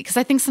just easy because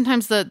I think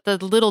sometimes the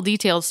little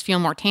details feel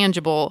more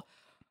tangible,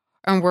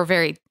 and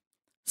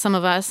some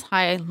of us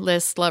high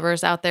list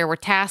lovers out there, we're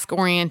task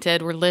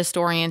oriented, we're list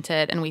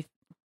oriented, and we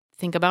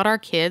think about our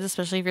kids,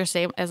 especially if you're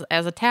saying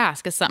as a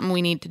task, as something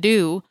we need to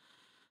do.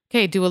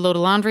 Okay, do a load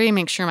of laundry,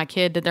 make sure my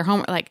kid did their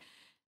homework, like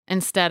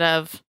instead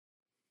of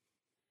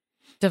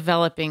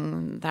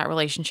developing that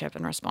relationship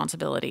and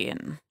responsibility.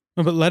 And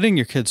but letting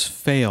your kids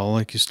fail,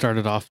 like you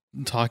started off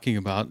talking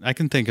about, I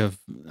can think of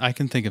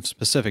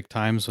specific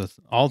times with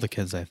all the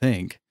kids, I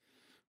think,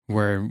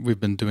 where we've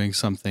been doing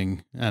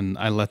something and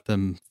I let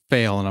them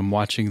fail, and I'm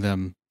watching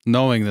them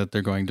knowing that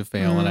they're going to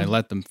fail, and I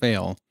let them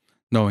fail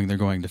knowing they're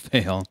going to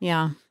fail.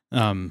 Yeah.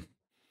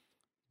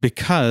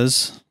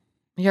 Because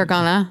you're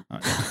gonna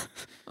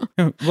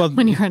well,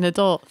 when you're an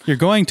adult. You're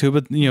going to,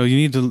 but you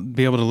need to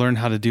be able to learn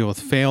how to deal with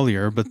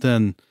failure, but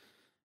then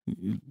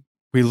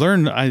we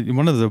learn,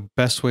 one of the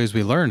best ways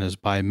we learn is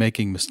by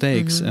making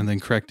mistakes and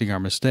then correcting our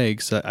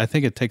mistakes. I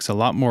think it takes a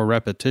lot more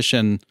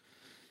repetition.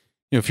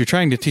 If you're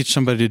trying to teach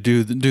somebody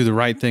to do the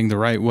right thing the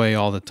right way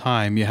all the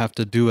time, you have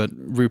to do it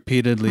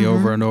repeatedly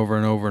over and over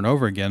and over and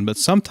over again. But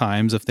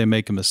sometimes if they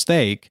make a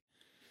mistake,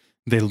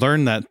 they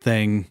learn that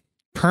thing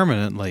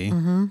permanently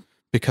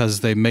because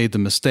they made the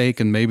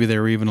mistake, and maybe they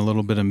were even a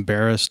little bit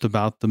embarrassed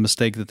about the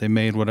mistake that they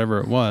made, whatever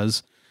it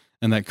was.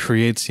 And that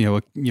creates,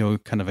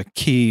 kind of a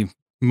key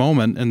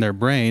moment in their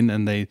brain,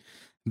 and they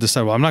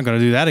decide, well, I'm not going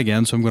to do that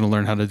again, so I'm going to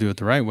learn how to do it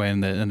the right way,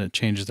 and it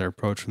changes their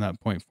approach from that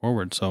point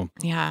forward. So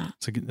yeah,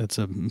 it's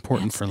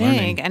important for big.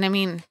 learning. And I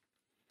mean,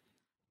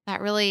 that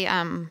really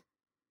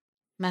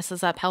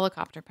messes up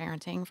helicopter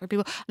parenting for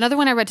people. Another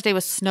one I read today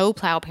was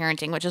snowplow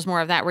parenting, which is more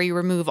of that, where you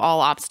remove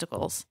all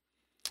obstacles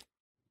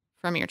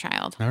from your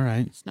child. All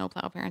right,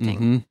 snowplow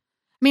parenting. I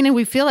mean, and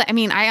we feel it. I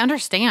mean, I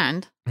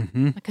understand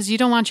because you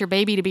don't want your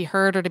baby to be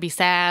hurt or to be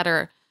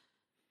sad,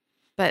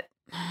 but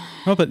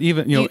Well, but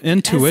even,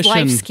 intuition,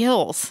 life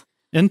skills.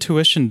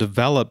 Intuition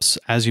develops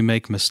as you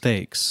make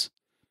mistakes.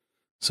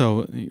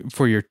 So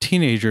for your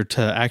teenager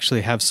to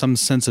actually have some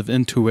sense of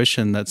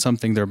intuition that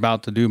something they're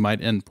about to do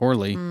might end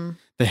poorly,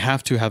 they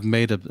have to have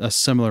made a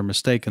similar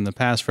mistake in the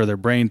past for their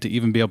brain to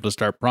even be able to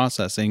start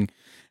processing,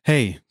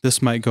 hey,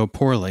 this might go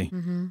poorly.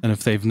 And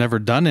if they've never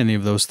done any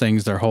of those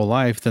things their whole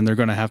life, then they're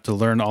going to have to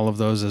learn all of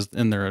those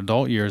in their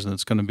adult years, and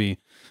it's going to be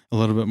a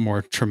little bit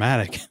more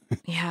traumatic.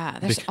 Yeah,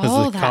 there's because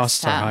all the that costs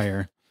stuff. are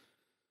higher.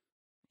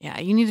 Yeah,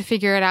 you need to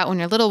figure it out when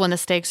you're little, when the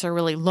stakes are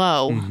really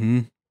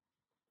low,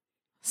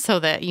 so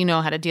that you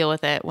know how to deal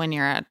with it when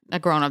you're a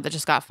grown-up that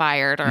just got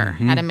fired or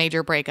had a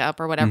major breakup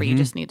or whatever. You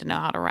just need to know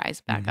how to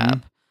rise back up.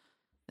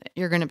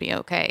 You're going to be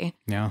okay.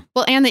 Yeah.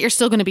 Well, and that you're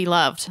still going to be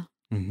loved.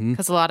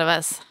 Because a lot of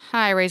us,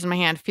 raising my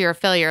hand, fear of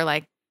failure.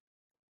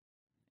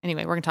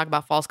 Anyway, we're going to talk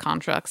about false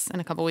constructs in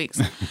a couple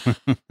weeks.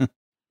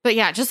 But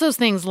yeah, just those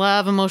things,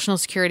 love, emotional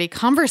security,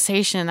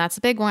 conversation. That's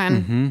a big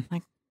one.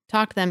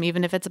 Talk to them,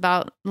 even if it's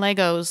about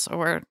Legos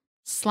or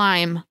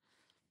slime.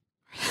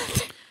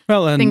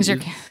 Well, and things your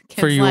kids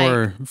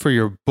for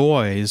your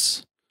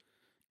boys,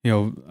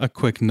 a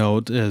quick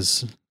note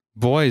is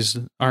boys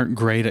aren't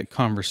great at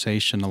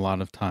conversation a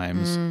lot of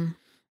times.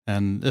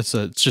 And it's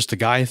just a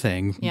guy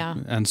thing. Yeah.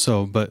 And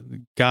so, but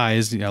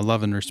guys,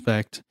 love and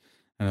respect.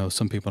 I know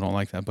some people don't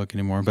like that book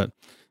anymore, but,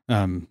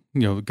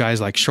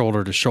 guys like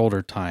shoulder to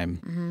shoulder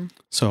time.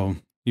 So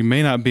you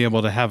may not be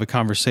able to have a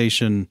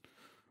conversation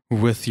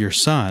with your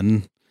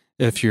son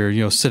if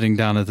you're, sitting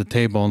down at the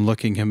table and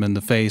looking him in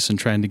the face and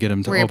trying to get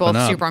him to open up. We're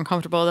both super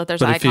uncomfortable that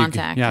there's eye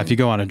contact. If you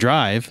go on a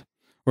drive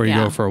or you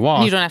go for a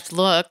walk. You don't have to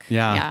look.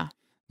 Yeah.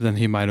 Then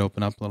he might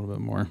open up a little bit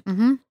more.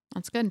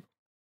 That's good.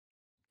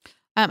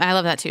 I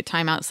love that too.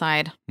 Time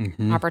outside,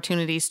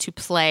 opportunities to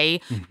play.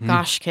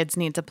 Gosh, kids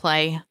need to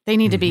play. They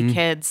need to be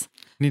kids.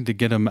 Need to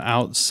get them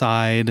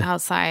outside.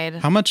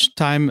 How much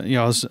time,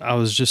 I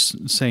was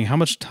just saying, how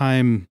much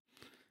time,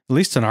 at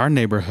least in our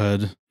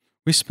neighborhood,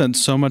 we spent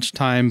so much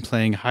time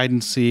playing hide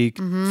and seek,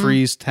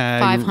 freeze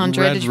tag,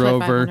 500. Red Did you play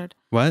Rover. 500?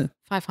 What?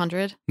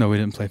 500? No, we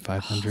didn't play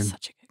 500.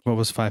 Such a good game. What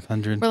was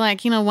 500? We're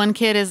like, one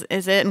kid is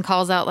it and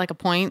calls out like a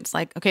point. It's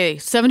like, okay,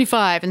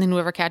 75. And then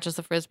whoever catches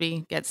the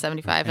Frisbee gets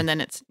 75. And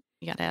then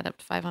you got to add up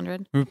to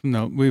 500.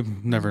 No,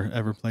 we've never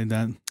ever played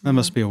that. That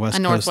must be a West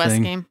Coast Northwest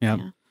thing. game. Yeah.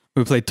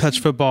 We played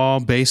touch football,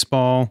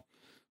 baseball,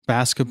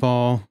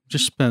 basketball.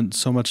 Just spent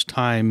so much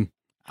time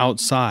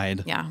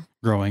outside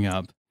growing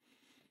up.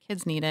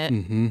 Kids need it.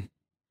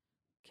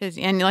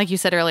 And like you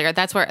said earlier,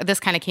 that's where this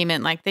kind of came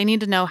in. Like, they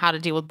need to know how to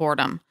deal with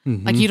boredom.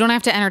 Like, you don't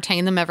have to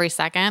entertain them every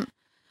second.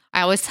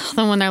 I always tell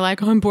them when they're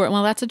like, oh, I'm bored.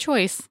 Well, that's a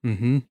choice.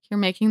 You're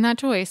making that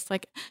choice.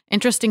 Like,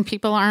 interesting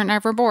people aren't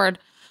ever bored.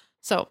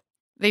 So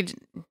you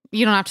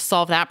don't have to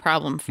solve that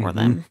problem for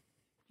them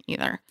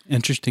either.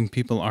 Interesting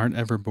people aren't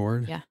ever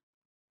bored? Yeah.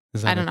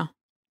 I don't know.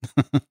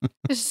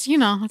 It's just,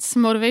 it's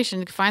some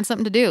motivation to find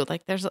something to do.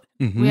 Like,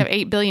 we have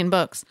 8 billion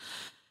books.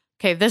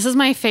 Okay, this is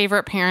my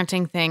favorite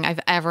parenting thing I've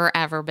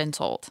ever been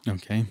told.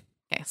 Okay,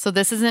 so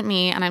this isn't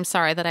me, and I'm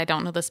sorry that I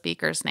don't know the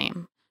speaker's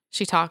name.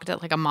 She talked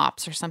at like a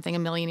MOPS or something a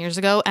million years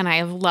ago, and I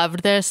have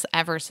loved this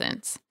ever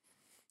since.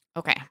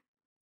 Okay,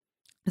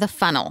 the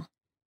funnel.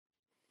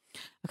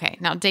 Okay,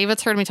 now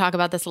David's heard me talk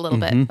about this a little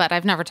bit, but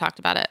I've never talked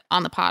about it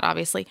on the pod,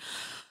 obviously.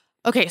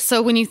 Okay,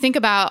 so when you think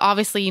about,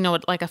 obviously,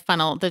 like a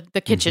funnel,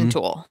 the kitchen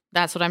tool,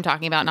 that's what I'm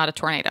talking about, not a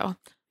tornado.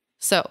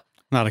 So...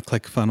 Not a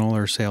click funnel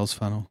or sales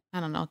funnel.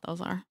 I don't know what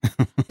those are.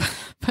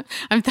 But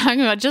I'm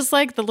talking about just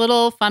like the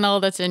little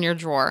funnel that's in your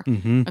drawer.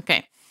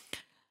 Okay.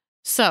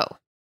 So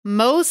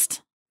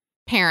most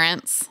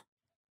parents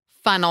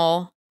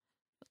funnel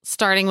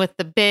starting with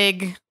the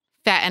big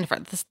fat end,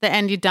 the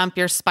end you dump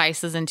your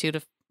spices into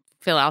to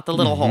fill out the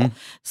little hole.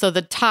 So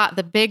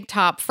the big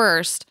top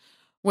first,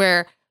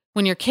 where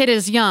when your kid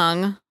is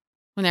young,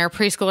 when they're a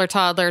preschooler,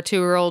 toddler,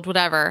 2-year-old,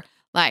 whatever,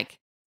 like,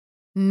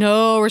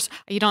 no,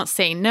 you don't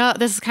say no.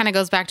 This kind of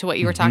goes back to what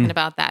you were talking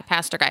about, that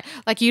pastor guy.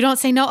 Like, you don't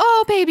say no.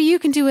 Oh, baby, you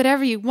can do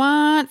whatever you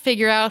want.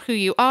 Figure out who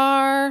you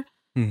are.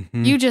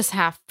 You just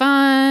have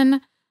fun.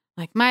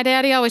 Like, my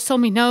daddy always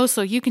told me no,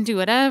 so you can do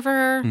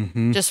whatever.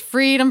 Just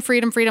freedom.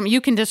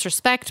 You can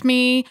disrespect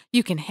me.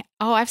 You can.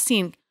 I've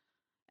seen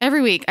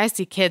every week. I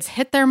see kids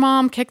hit their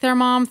mom, kick their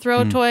mom,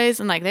 throw toys,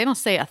 and like they don't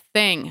say a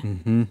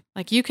thing.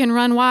 Like, you can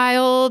run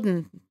wild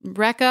and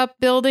wreck up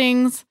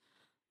buildings.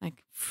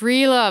 Like,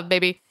 free love,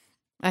 baby.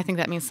 I think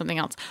that means something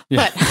else.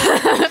 Yeah.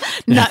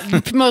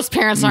 But most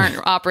parents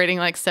aren't operating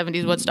like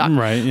 70s Woodstock.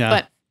 Right, yeah.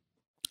 But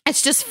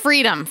it's just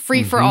freedom,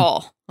 free for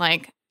all.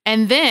 Like,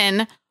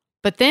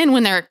 but then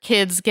when their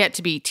kids get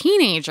to be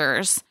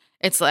teenagers,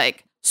 it's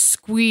like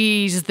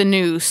squeeze the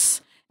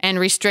noose and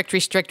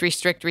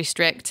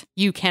restrict.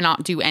 You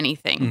cannot do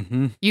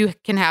anything. You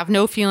can have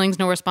no feelings,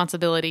 no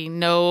responsibility,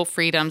 no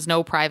freedoms,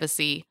 no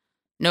privacy.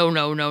 No.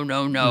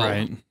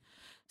 Right.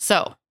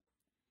 So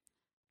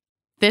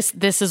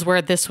This is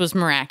where this was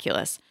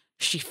miraculous.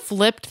 She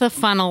flipped the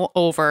funnel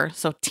over,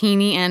 so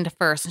teeny end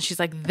first, and she's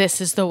like,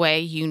 this is the way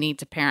you need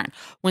to parent.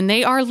 When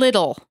they are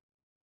little,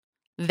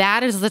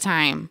 that is the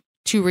time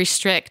to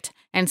restrict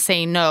and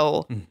say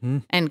no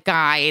and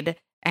guide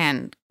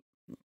and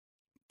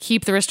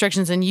keep the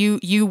restrictions, and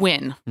you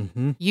win.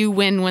 You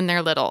win when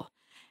they're little.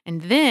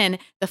 And then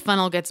the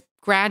funnel gets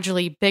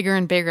gradually bigger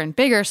and bigger and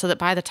bigger, so that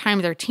by the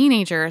time they're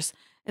teenagers,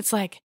 it's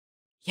like,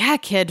 yeah,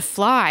 kid,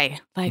 fly.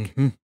 Like,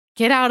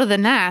 get out of the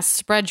nest,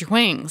 spread your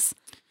wings.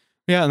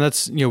 Yeah, and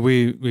that's,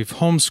 we've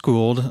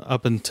homeschooled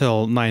up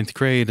until 9th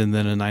grade, and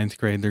then in 9th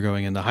grade, they're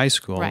going into high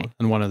school. Right.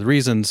 And one of the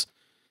reasons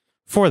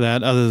for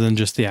that, other than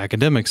just the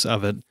academics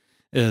of it,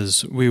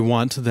 is we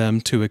want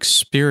them to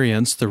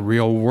experience the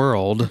real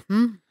world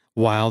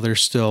while they're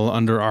still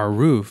under our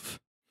roof,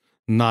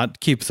 not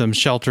keep them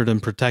sheltered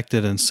and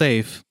protected and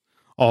safe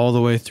all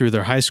the way through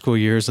their high school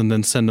years and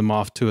then send them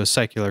off to a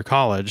secular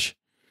college.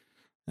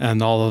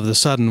 And all of a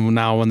sudden,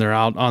 now when they're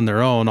out on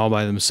their own, all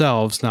by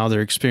themselves, now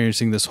they're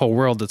experiencing this whole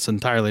world that's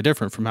entirely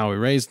different from how we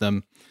raised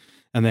them.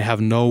 And they have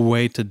no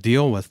way to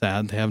deal with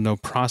that. They have no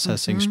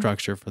processing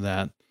structure for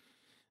that.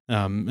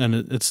 And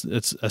it's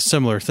a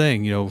similar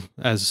thing,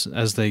 as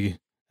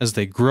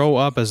they grow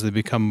up, as they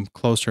become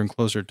closer and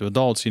closer to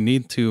adults, you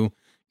need to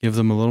give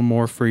them a little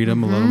more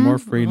freedom, a little more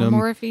freedom.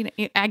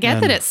 I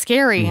get that it's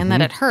scary and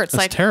that it hurts.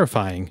 It's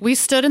terrifying. We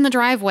stood in the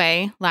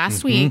driveway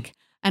last week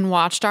and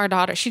watched our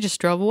daughter. She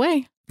just drove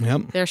away.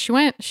 Yep. There she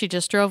went. She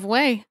just drove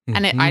away.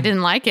 And I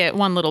didn't like it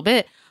one little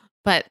bit,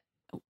 but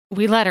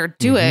we let her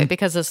do it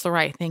because it's the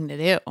right thing to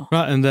do.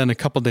 Well, and then a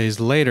couple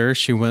days later,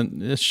 she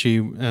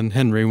and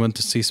Henry went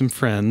to see some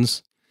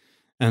friends.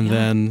 And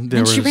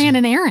then she ran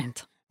an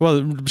errand.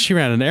 Well, she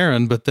ran an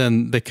errand, but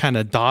then they kind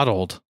of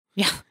dawdled.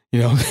 Yeah.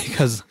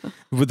 Because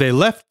they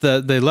left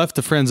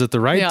the friends at the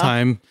right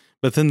time,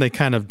 but then they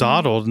kind of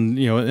dawdled and,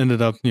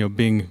 ended up,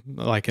 being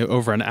like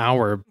over an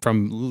hour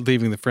from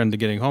leaving the friend to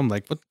getting home.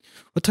 Like,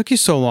 what took you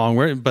so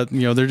long? But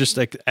they're just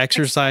like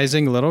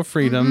exercising a little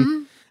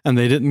freedom, and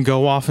they didn't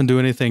go off and do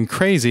anything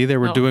crazy. They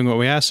were doing what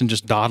we asked and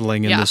just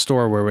dawdling in the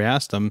store where we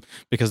asked them,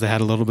 because they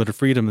had a little bit of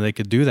freedom and they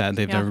could do that.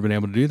 They've never been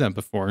able to do that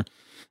before.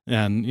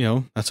 And,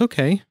 that's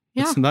okay.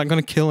 Yeah. It's not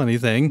going to kill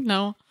anything.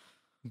 No.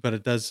 But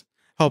it does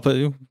help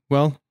it.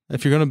 Well,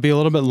 if you're going to be a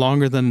little bit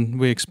longer than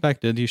we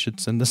expected, you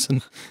should send us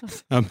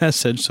a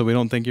message so we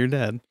don't think you're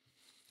dead.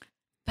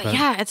 But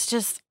yeah,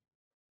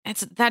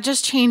 that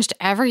just changed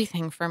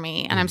everything for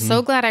me. And I'm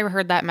so glad I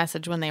heard that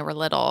message when they were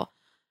little,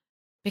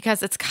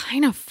 because it's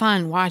kind of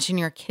fun watching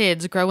your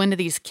kids grow into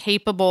these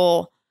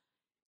capable,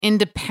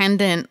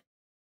 independent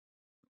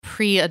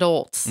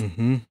pre-adults,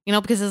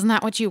 because isn't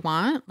that what you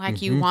want?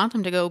 Like you want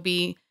them to go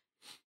be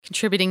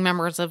contributing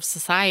members of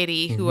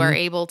society who are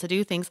able to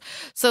do things.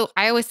 So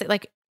I always say,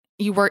 like,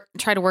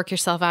 try to work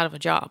yourself out of a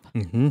job.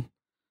 Well,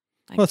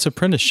 it's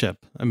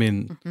apprenticeship. I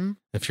mean,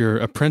 if you're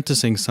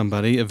apprenticing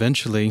somebody,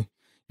 eventually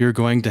you're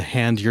going to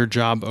hand your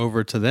job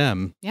over to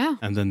them. Yeah.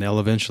 And then they'll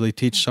eventually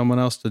teach someone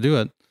else to do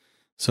it.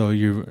 So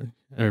you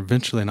are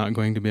eventually not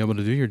going to be able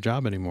to do your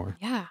job anymore.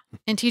 Yeah.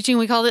 In teaching,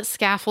 we called it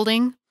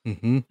scaffolding,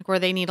 where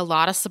they need a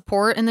lot of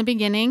support in the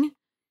beginning,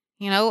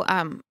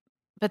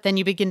 but then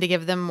you begin to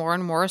give them more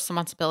and more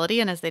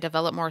responsibility. And as they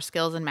develop more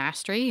skills and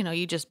mastery,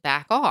 you just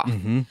back off.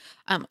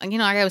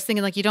 I was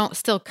thinking, like, you don't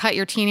still cut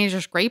your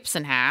teenagers' grapes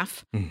in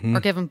half or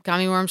give them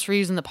gummy worms for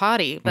using the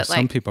potty. But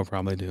some people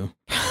probably do.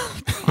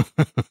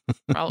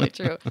 Probably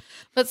true.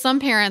 But some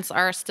parents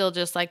are still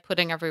just like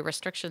putting every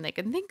restriction they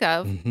can think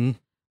of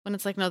when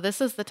it's like, no,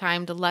 this is the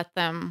time to let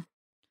them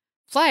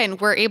fly.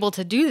 And we're able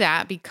to do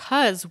that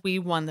because we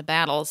won the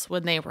battles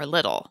when they were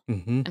little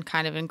and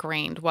kind of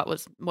ingrained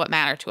what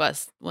mattered to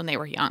us when they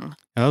were young.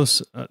 That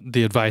was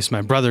the advice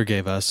my brother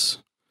gave us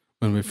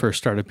when we first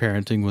started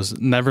parenting, was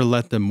never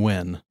let them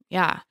win.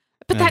 Yeah.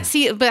 But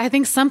I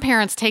think some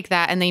parents take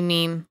that and they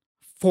mean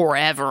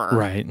forever.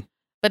 Right.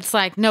 But it's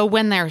like, no,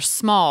 when they're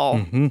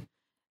small.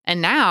 And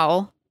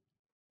now,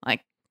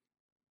 like,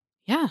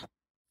 yeah.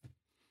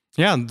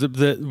 Yeah,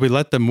 we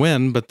let them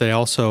win, but they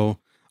also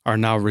are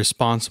now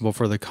responsible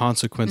for the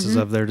consequences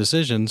of their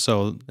decision.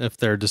 So if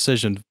their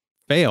decision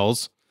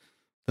fails,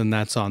 then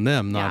that's on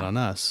them, not on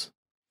us.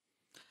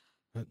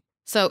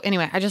 So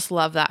anyway, I just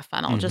love that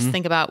funnel. Just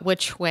think about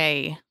which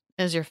way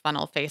is your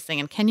funnel facing,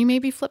 and can you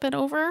maybe flip it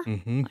over?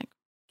 Like,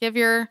 does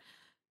your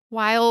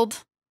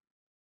wild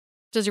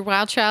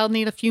child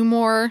need a few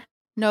more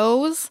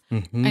no's?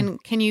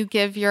 And can you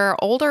give your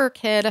older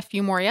kid a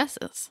few more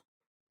yeses?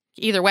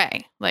 Either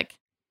way, like,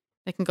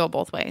 it can go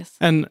both ways.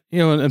 And,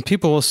 and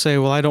people will say,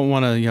 well, I don't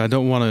want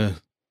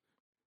to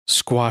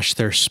squash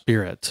their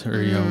spirit,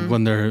 or,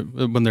 when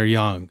they're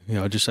young,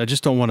 I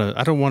just don't want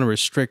to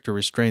restrict or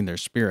restrain their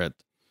spirit.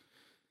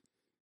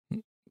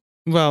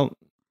 Well,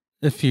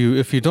 if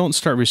you don't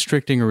start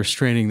restricting or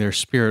restraining their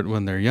spirit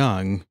when they're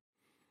young,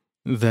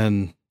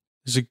 then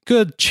there's a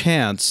good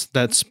chance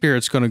that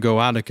spirit's going to go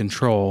out of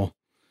control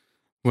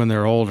when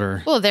they're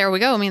older. Well, there we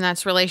go. I mean,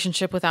 that's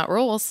relationship without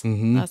rules.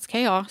 That's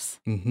chaos.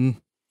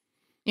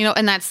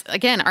 And that's,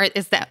 again,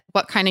 is that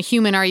what kind of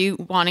human are you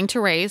wanting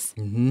to raise?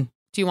 Do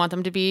you want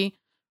them to be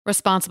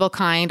responsible,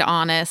 kind,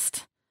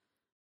 honest,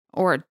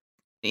 or,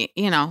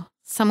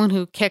 someone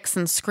who kicks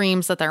and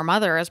screams at their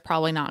mother is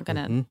probably not going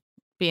to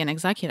be an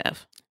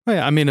executive. Well,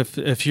 yeah, I mean,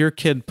 if your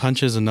kid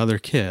punches another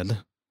kid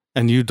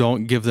and you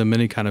don't give them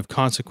any kind of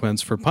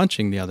consequence for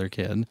punching the other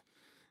kid,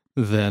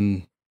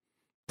 then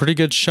pretty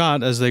good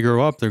shot as they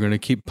grow up, they're going to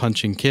keep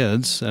punching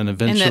kids, and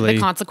eventually and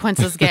the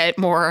consequences get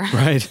more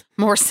right,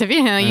 more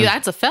severe.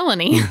 That's a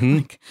felony.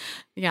 Mm-hmm.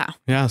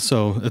 Yeah.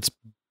 So it's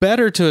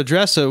better to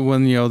address it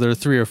when they're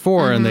 3 or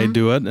 4 and they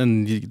do it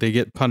and they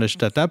get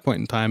punished at that point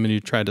in time, and you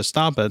try to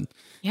stop it.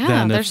 Yeah,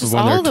 than there's if just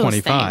when all they're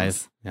those 25.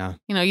 things. Yeah.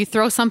 You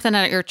throw something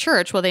at your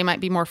church, well, they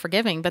might be more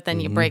forgiving, but then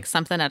you break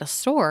something at a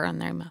store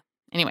and they're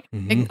anyway,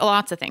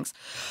 lots of things.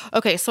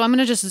 Okay, so I'm going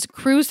to just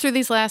cruise through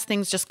these last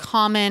things, just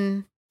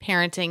common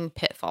parenting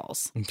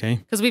pitfalls. Okay.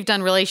 Because we've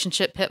done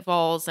relationship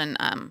pitfalls, and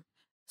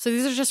so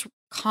these are just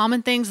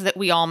common things that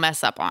we all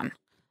mess up on,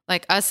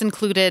 like us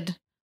included,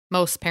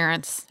 most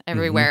parents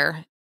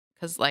everywhere,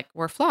 because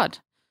we're flawed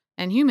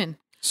and human.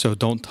 So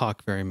don't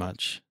talk very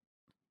much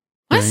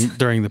What?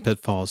 during the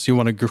pitfalls. You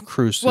want to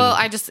cruise through.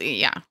 Well, this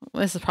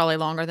is probably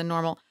longer than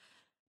normal.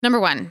 Number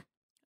 1,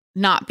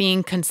 not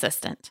being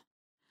consistent.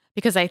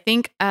 Because I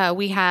think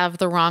we have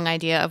the wrong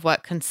idea of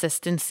what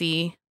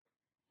consistency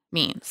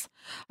means.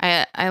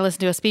 I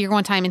listened to a speaker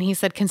one time and he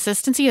said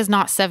consistency is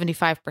not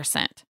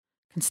 75%.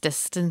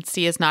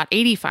 Consistency is not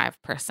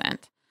 85%.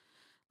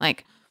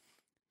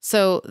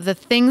 So the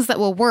things that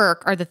will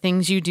work are the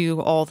things you do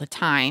all the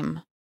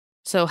time.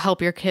 So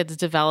help your kids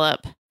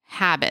develop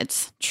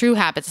habits, true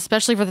habits,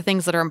 especially for the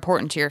things that are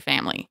important to your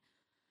family.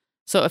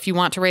 So if you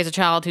want to raise a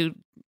child who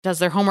does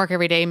their homework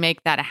every day,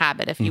 make that a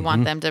habit. If you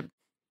want them to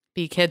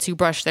be kids who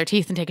brush their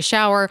teeth and take a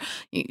shower,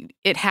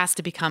 it has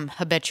to become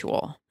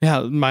habitual.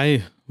 Yeah,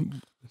 my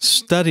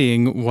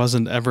studying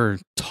wasn't ever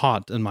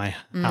taught in my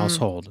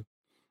household.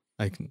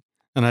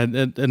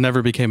 It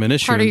never became an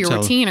issue. Part of your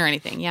routine or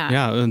anything, yeah.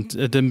 Yeah, and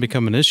it didn't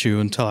become an issue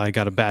until I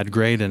got a bad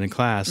grade in a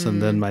class,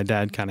 and then my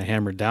dad kind of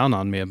hammered down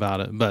on me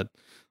about it. But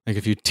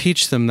if you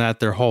teach them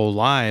that their whole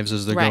lives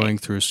as they're going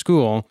through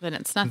school, then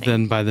it's nothing.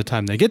 Then by the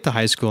time they get to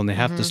high school and they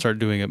have to start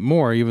doing it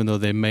more, even though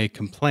they may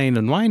complain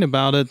and whine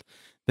about it,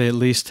 they at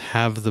least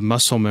have the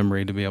muscle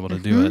memory to be able to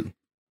do it.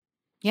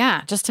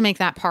 Yeah, just to make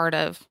that part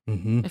of,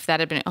 if that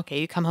had been, okay,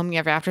 you come home, you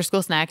have your after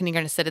school snack, and you're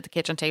going to sit at the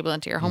kitchen table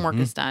until your homework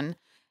is done.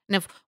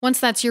 And once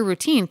that's your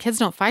routine, kids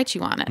don't fight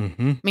you on it.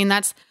 I mean,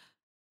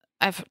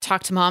 I've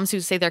talked to moms who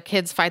say their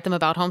kids fight them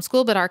about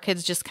homeschool, but our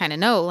kids just kind of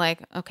know,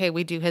 okay,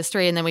 we do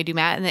history and then we do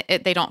math,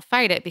 and they don't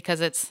fight it because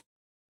it's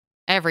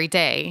every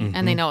day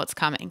and they know it's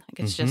coming.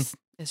 It's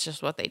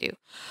just what they do.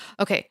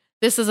 Okay,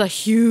 this is a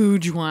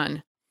huge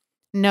one.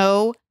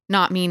 No,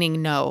 not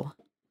meaning no.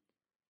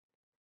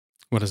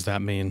 What does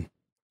that mean?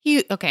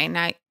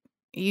 Now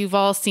you've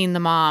all seen the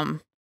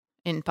mom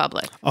in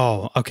public.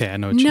 Oh, okay, I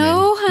know what you mean.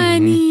 No,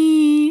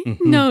 honey.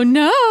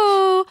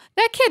 No.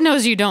 That kid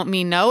knows you don't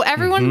mean no.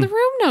 Everyone in the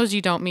room knows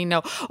you don't mean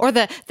no. Or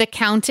the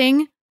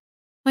counting.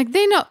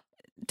 They know.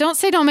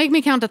 Don't make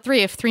me count to 3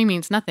 if 3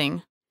 means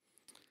nothing.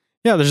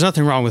 Yeah, there's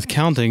nothing wrong with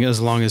counting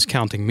as long as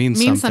counting means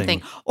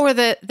something. Or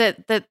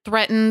that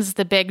threatens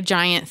the big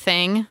giant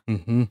thing.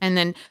 And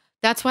then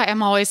that's why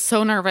I'm always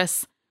so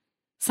nervous.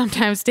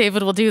 Sometimes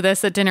David will do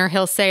this at dinner.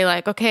 He'll say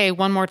okay,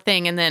 one more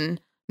thing, and then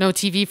no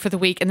TV for the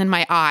week. And then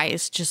my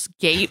eyes just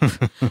gape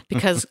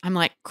because I'm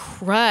like,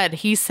 crud,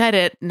 he said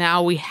it.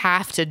 Now we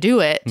have to do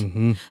it.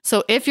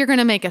 So if you're going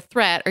to make a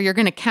threat or you're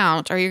going to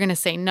count or you're going to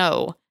say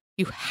no,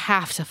 you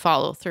have to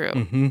follow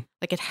through.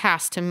 It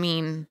has to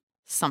mean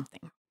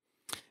something.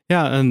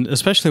 Yeah. And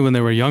especially when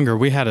they were younger,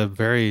 we had a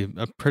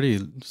pretty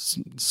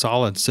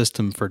solid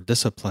system for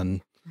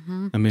discipline.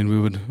 I mean,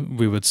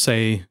 we would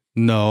say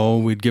no,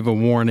 we'd give a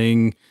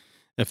warning.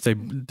 If they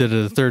did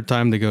it a third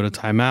time, they go to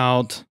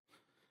timeout.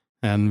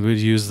 And we'd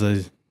use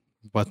the,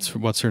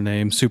 what's her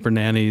name, super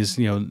nannies,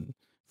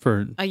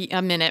 for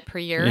a minute per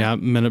year. Yeah, a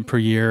minute per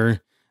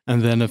year.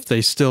 And then if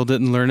they still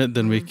didn't learn it,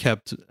 then we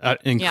kept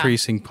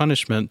increasing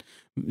punishment,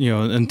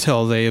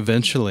 until they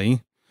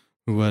eventually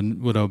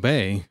would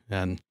obey.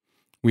 And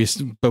we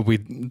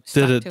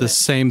did it the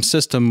same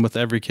system with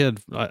every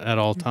kid at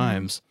all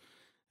times.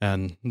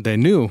 And they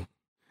knew.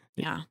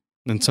 Yeah.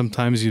 And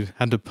sometimes you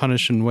had to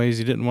punish in ways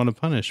you didn't want to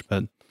punish,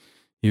 but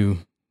you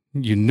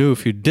knew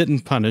if you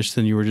didn't punish,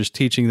 then you were just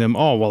teaching them,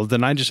 oh, well,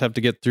 then I just have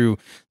to get through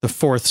the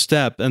 4th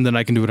step and then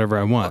I can do whatever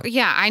I want.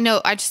 Yeah, I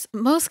know.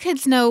 Most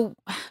kids know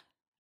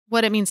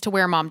what it means to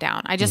wear mom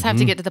down. I just have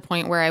to get to the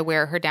point where I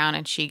wear her down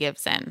and she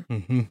gives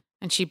in.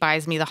 And she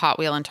buys me the Hot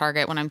Wheel in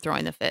Target when I'm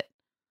throwing the fit.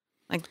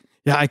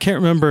 Yeah, I can't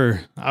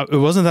remember. It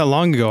wasn't that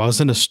long ago. I was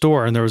in a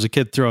store and there was a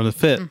kid throwing a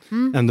fit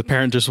and the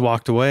parent just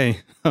walked away.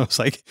 I was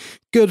like,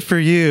 good for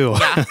you.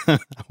 Yeah. I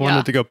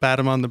wanted to go pat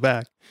him on the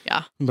back.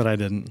 Yeah. But I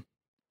didn't.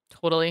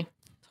 Totally.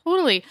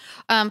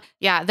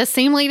 The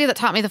same lady that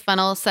taught me the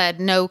funnel said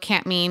no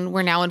can't mean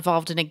we're now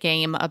involved in a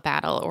game, a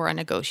battle, or a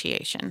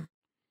negotiation.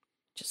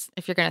 Just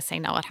if you're going to say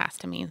no, it has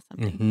to mean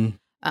something.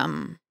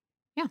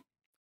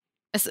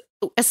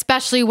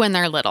 Especially when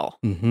they're little.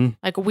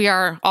 We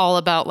are all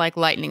about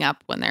lightening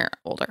up when they're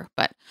older.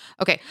 But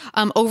okay,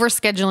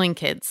 overscheduling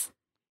kids.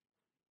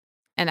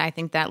 And I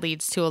think that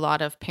leads to a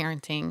lot of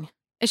parenting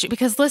issue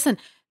because listen,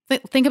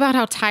 think about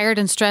how tired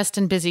and stressed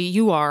and busy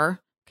you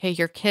are. Okay,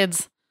 your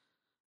kids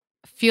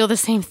feel the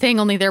same thing,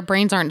 only their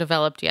brains aren't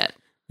developed yet.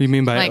 You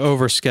mean by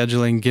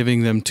overscheduling,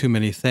 giving them too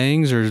many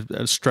things, or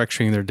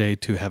structuring their day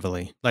too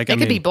heavily? It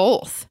could be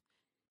both.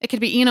 It could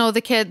be,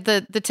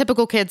 the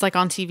typical kids like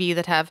on TV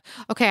that have,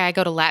 okay, I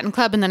go to Latin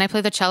club and then I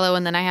play the cello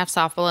and then I have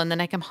softball and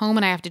then I come home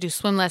and I have to do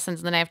swim lessons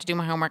and then I have to do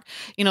my homework.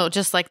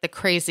 Just like the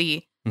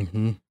crazy,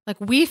 like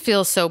we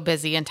feel so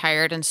busy and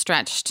tired and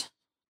stretched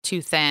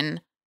too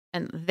thin,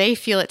 and they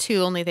feel it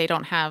too, only they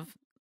don't have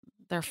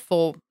their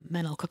full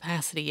mental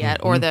capacity yet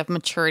or the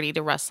maturity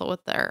to wrestle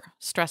with their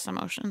stress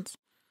emotions.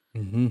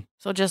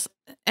 So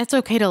it's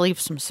okay to leave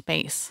some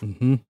space,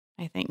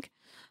 I think.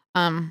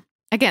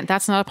 Again,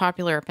 that's not a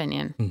popular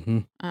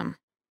opinion.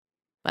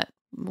 But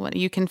what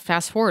you can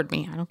fast forward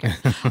me. I don't care.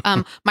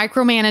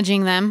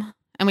 Micromanaging them.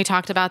 And we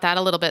talked about that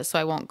a little bit, so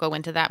I won't go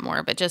into that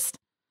more, but just,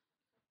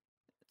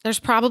 there's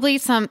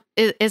probably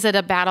is it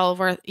a battle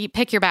where you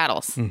pick your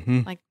battles?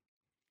 Like,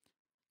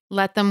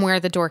 let them wear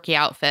the dorky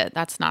outfit.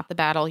 That's not the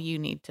battle you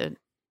need to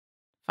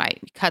fight.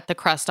 Cut the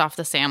crust off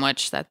the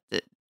sandwich.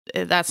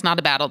 That's not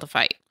a battle to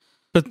fight.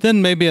 But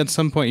then maybe at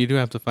some point you do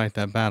have to fight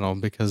that battle,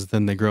 because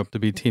then they grow up to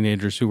be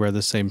teenagers who wear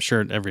the same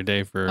shirt every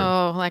day for...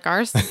 Oh, like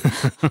ours?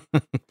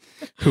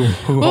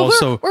 who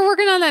also... We're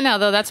working on that now,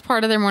 though. That's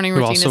part of their morning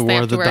routine. Who also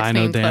wore the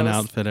Dino Dan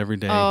outfit every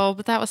day. Oh,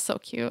 but that was so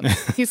cute.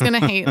 He's going to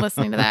hate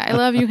listening to that. I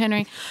love you,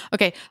 Henry.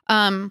 Okay.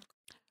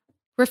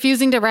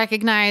 Refusing to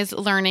recognize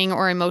learning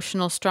or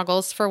emotional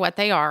struggles for what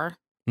they are.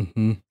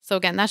 So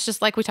again, that's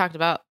just like we talked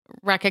about,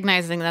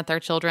 recognizing that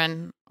they're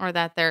children or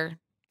that they're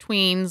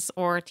tweens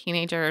or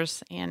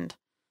teenagers, and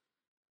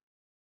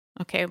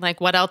okay, like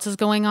what else is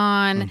going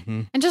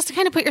on, and just to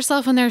kind of put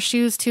yourself in their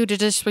shoes too, to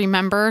just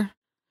remember,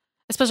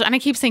 especially, and I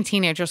keep saying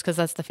teenagers because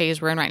that's the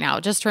phase we're in right now,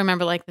 just to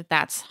remember like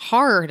that's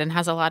hard and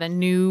has a lot of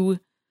new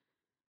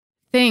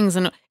things,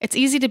 and it's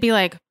easy to be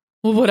like,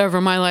 well, whatever,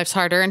 my life's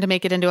harder, and to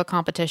make it into a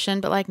competition,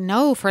 but like,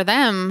 no, for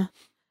them,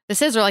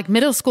 this is, or like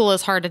middle school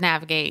is hard to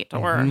navigate,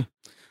 or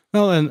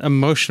well, and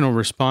emotional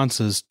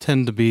responses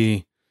tend to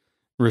be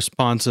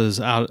responses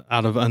out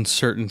of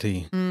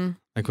uncertainty.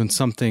 Like when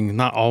something,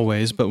 not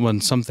always, but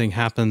when something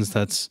happens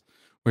that's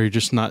where you're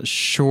just not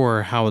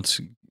sure how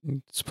it's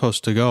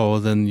supposed to go,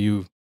 then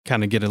you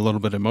kind of get a little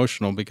bit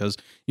emotional because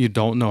you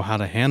don't know how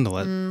to handle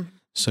it.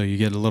 So you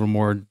get a little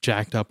more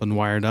jacked up and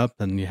wired up,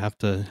 and you have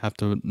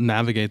to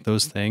navigate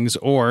those things.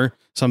 Or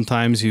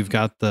sometimes you've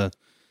got the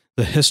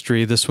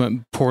history, this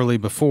went poorly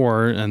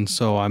before, and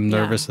so I'm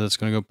nervous that it's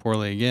going to go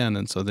poorly again,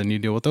 and so then you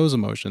deal with those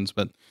emotions.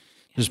 But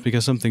just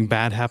because something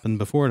bad happened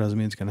before doesn't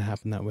mean it's going to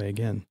happen that way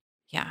again.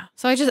 Yeah.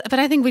 So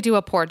I think we do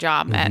a poor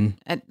job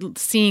at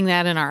seeing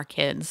that in our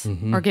kids,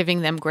 or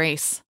giving them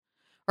grace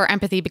or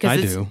empathy,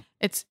 because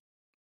it's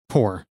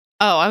poor.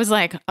 Oh, I was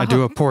like, I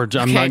do a poor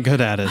job. I'm not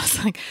good at it. I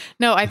was like,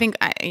 no, I think,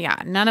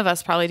 none of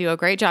us probably do a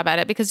great job at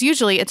it, because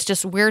usually it's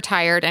just we're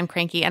tired and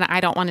cranky and I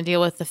don't want to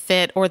deal with the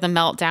fit or the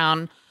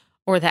meltdown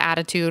or the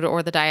attitude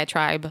or the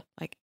diatribe.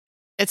 Like,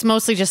 it's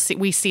mostly just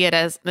we see it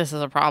as, this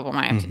is a problem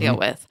I have to deal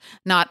with,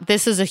 not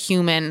this is a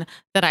human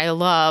that I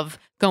love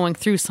going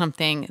through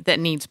something that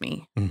needs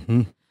me.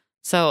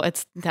 So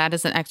that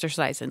is an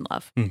exercise in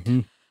love.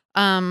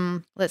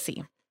 Let's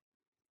see.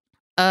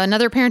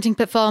 Another parenting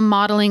pitfall,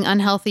 modeling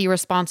unhealthy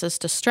responses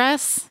to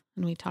stress.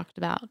 And we talked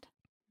about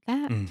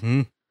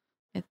that.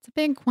 It's a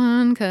big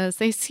one because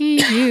they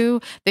see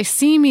you. They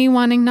see me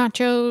wanting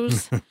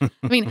nachos.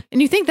 I mean,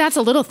 and you think that's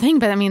a little thing,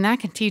 but I mean, that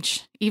can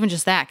teach, even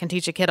just that can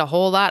teach a kid a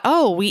whole lot.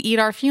 Oh, we eat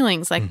our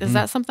feelings. Like, is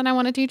that something I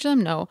want to teach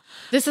them? No.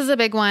 This is a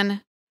big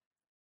one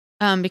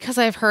because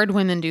I've heard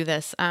women do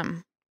this.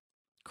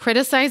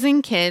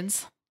 Criticizing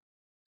kids.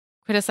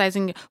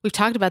 We've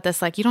talked about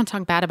this, like, you don't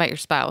talk bad about your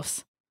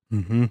spouse.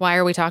 Why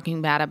are we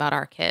talking bad about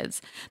our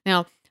kids?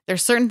 Now,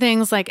 there's certain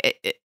things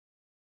like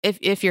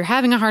if you're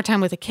having a hard time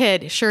with a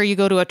kid, sure, you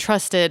go to a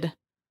trusted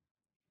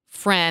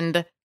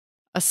friend,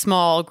 a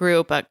small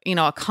group, a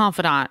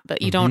confidant,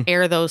 but you don't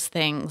air those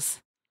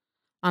things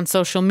on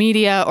social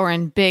media or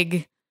in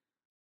big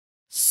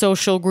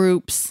social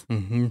groups.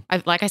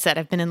 Like I said,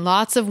 I've been in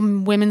lots of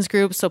women's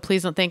groups, so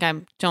please don't think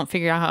don't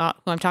figure out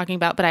who I'm talking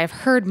about, but I've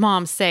heard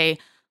moms say,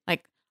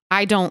 like,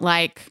 I don't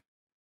like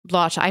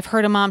blah child. I've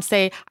heard a mom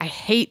say, I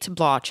hate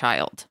blah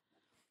child.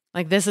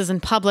 Like, this is in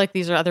public.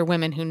 These are other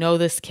women who know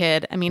this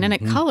kid. I mean, and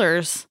it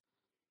colors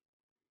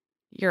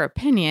your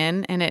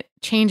opinion and it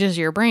changes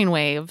your brain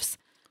waves.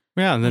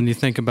 Yeah. And then you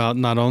think about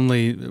not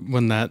only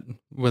when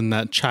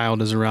that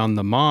child is around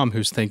the mom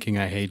who's thinking,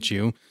 I hate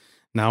you.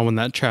 Now, when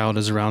that child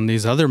is around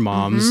these other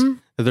moms,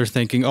 they're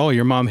thinking, oh,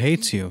 your mom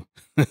hates you.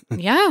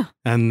 Yeah.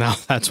 And now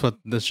that's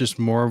just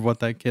more of what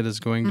that kid is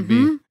going to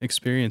be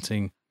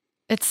experiencing.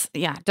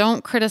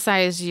 Don't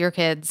criticize your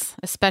kids,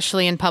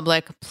 especially in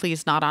public.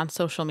 Please, not on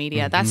social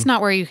media. That's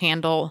not where you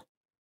handle.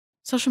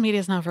 Social media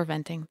is not for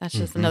venting. That's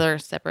just another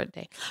separate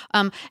day.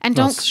 And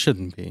it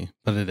shouldn't be,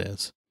 but it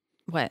is.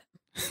 What?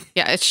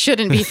 Yeah, it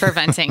shouldn't be for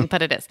venting,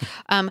 but it is.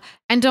 And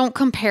don't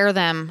compare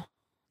them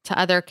to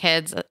other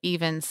kids,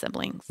 even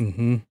siblings.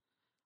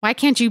 Why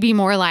can't you be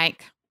more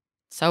like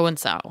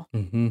so-and-so.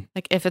 Mm-hmm.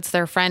 Like if it's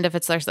their friend, if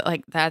it's their,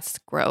 like, that's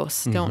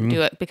gross. Don't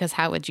do it, because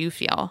how would you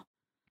feel?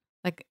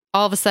 Like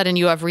all of a sudden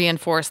you have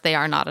reinforced they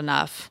are not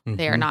enough.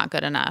 They are not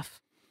good enough.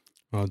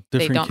 Well,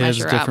 different kids,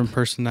 different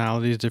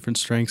personalities, different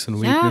strengths and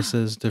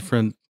weaknesses,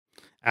 different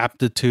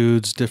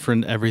aptitudes,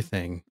 different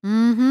everything.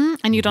 Mm-hmm.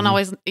 And you don't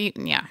always,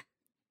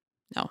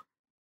 no.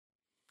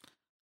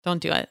 Don't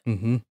do it.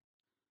 Mm-hmm.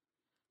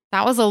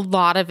 That was a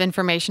lot of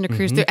information to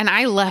cruise through. And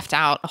I left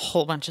out a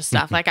whole bunch of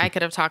stuff. Like I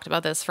could have talked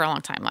about this for a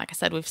long time. Like I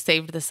said, we've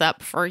saved this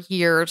up for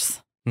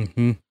years.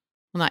 Mm-hmm.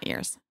 Well, not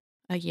years,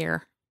 a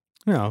year.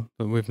 Yeah,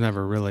 but we've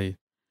never really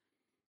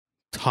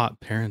taught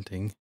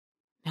parenting.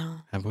 No.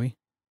 Have we?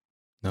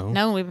 No.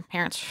 No, we've been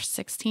parents for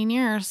 16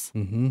 years.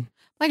 Mm-hmm.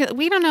 Like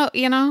we don't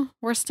know,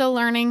 we're still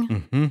learning.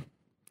 Mm-hmm.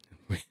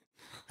 We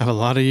have a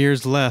lot of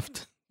years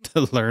left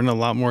to learn a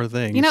lot more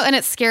things. And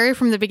it's scary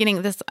from the beginning.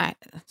 It's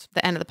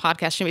the end of the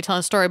podcast. Shouldn't be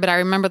telling a story, but I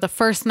remember the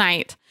first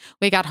night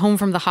we got home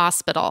from the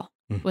hospital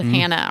with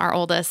Hannah, our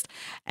oldest,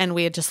 and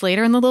we had just laid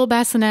her in the little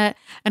bassinet,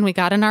 and we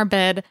got in our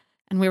bed,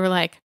 and we were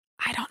like,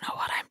 I don't know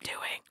what I'm doing.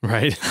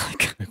 Right.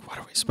 Like, what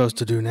are we supposed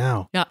to do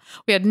now? Yeah.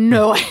 We had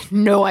no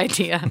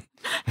idea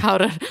how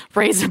to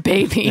raise a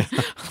baby.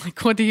 Yeah. Like,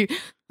 what do you...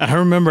 I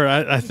remember,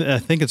 I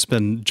think it's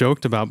been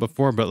joked about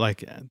before, but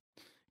like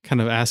kind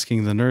of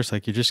asking the nurse,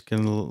 like, you're just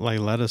going to like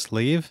let us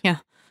leave? Yeah.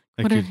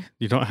 Like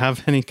you don't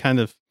have any kind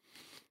of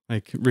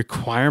like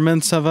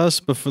requirements of us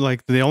before,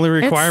 like the only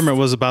requirement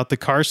was about the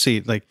car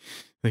seat. Like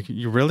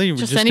you really...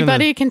 Just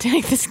anybody can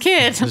take this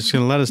kid. Just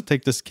going to let us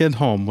take this kid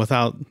home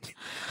without...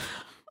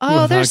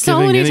 Oh, there's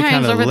so many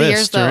times over the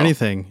years, though, or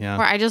anything,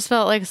 where I just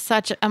felt like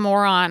such a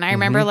moron. I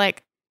remember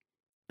like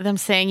them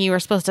saying you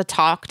were supposed to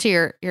talk to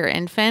your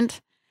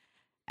infant.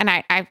 And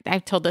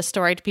I've told this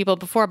story to people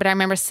before, but I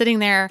remember sitting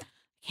there,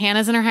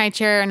 Hannah's in her high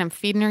chair and I'm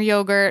feeding her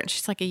yogurt.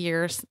 She's like a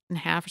year and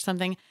a half or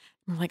something.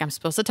 I'm like, I'm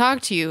supposed to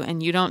talk to you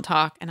and you don't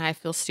talk. And I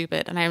feel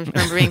stupid. And I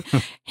remember being,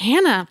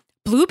 Hannah,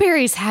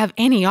 blueberries have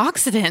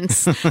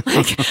antioxidants.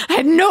 Like I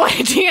had no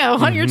idea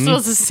what you're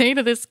supposed to say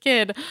to this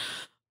kid.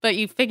 But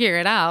you figure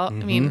it out. I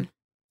mean,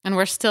 and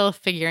we're still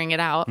figuring it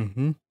out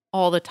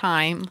all the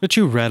time. But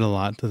you read a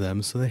lot to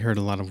them, so they heard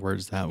a lot of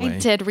words that way. I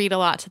did read a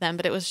lot to them,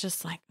 but it was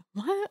just like,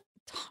 what?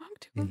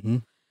 Talk to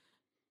them?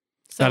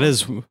 So, that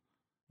is,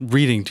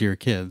 reading to your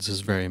kids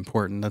is very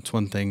important. That's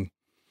one thing.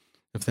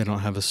 If they don't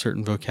have a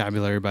certain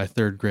vocabulary by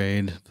third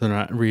grade, if they're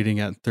not reading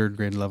at third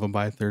grade level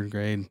by third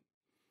grade,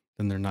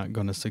 then they're not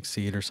going to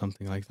succeed or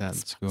something like that in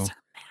school.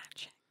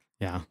 Magic.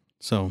 Yeah.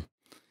 So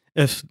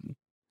if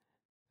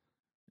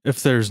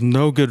there's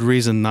no good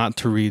reason not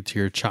to read to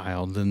your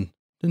child, then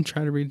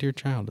try to read to your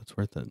child. It's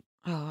worth it.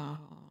 Oh,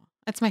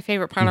 that's my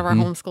favorite part of our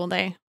homeschool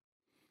day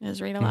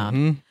is read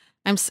aloud.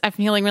 I'm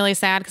feeling really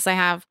sad because I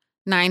have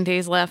 9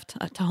 days left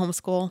to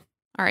homeschool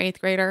our 8th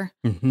grader.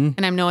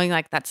 And I'm knowing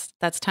like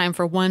that's time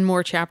for one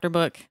more chapter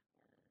book.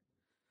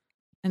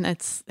 And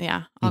it's,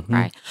 I'll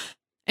cry.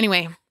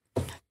 Anyway,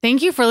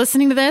 thank you for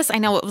listening to this. I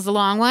know it was a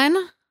long one.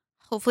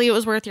 Hopefully it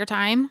was worth your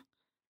time.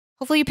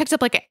 Hopefully you picked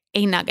up like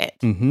a nugget.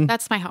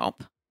 That's my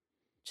hope.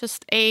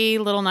 Just a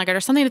little nugget or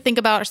something to think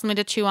about or something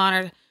to chew on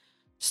or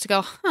just to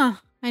go,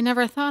 I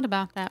never thought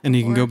about that And before.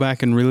 you can go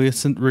back and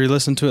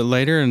re-listen to it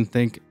later and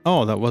think,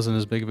 oh, that wasn't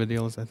as big of a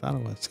deal as I thought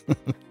it was.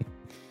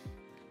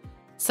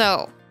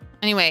 So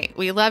anyway,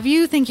 we love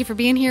you. Thank you for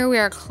being here. We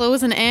are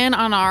closing in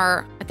on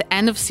at the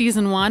end of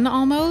season 1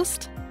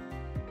 almost.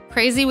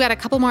 Crazy. We got a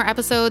couple more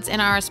episodes in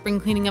our spring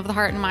cleaning of the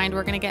heart and mind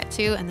we're going to get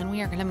to, and then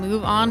we are going to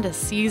move on to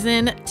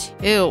season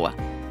 2.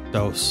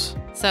 Dose.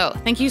 So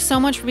thank you so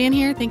much for being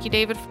here. Thank you,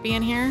 David, for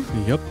being here.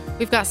 Yep.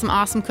 We've got some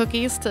awesome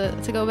cookies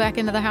to go back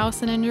into the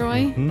house and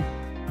enjoy.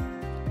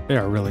 They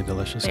are really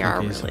delicious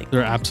cookies.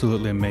 They're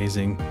absolutely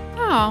amazing.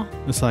 Oh.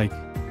 It's like...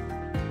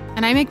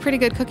 And I make pretty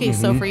good cookies,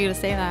 so for you to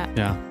say that.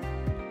 Yeah.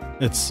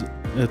 It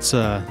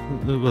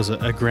was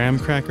a graham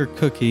cracker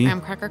cookie. Graham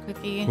cracker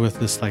cookie.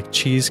 With this like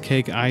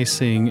cheesecake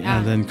icing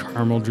and then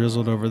caramel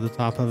drizzled over the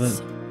top of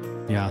it.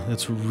 Yeah,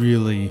 it's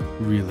really,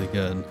 really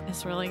good.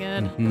 It's really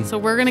good. So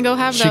we're going to go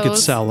have those. She could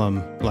sell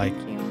them like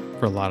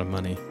for a lot of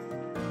money.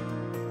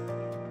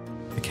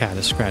 The cat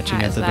is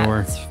scratching at the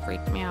door. It's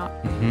freaked me out.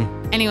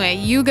 Anyway,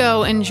 you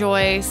go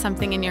enjoy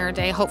something in your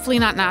day. Hopefully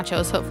not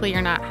nachos. Hopefully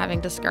you're not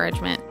having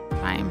discouragement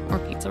time or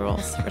pizza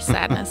rolls or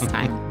sadness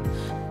time.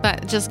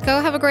 But just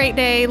go have a great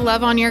day.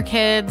 Love on your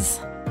kids.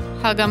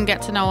 Hug them.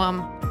 Get to know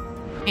them.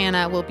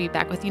 And we'll be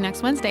back with you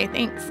next Wednesday.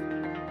 Thanks.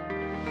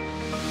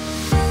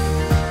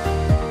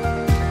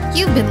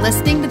 You've been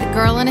listening to the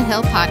Girl on a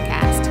Hill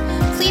podcast.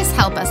 Please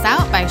help us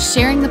out by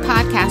sharing the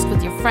podcast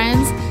with your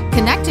friends,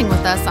 connecting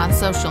with us on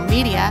social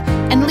media,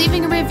 and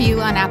leaving a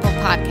review on Apple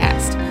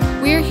Podcast.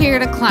 We're here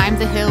to climb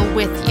the hill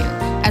with you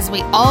as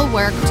we all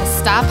work to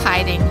stop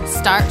hiding,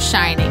 start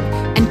shining,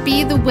 and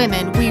be the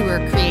women we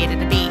were created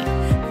to be.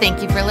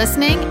 Thank you for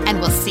listening, and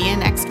we'll see you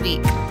next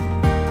week.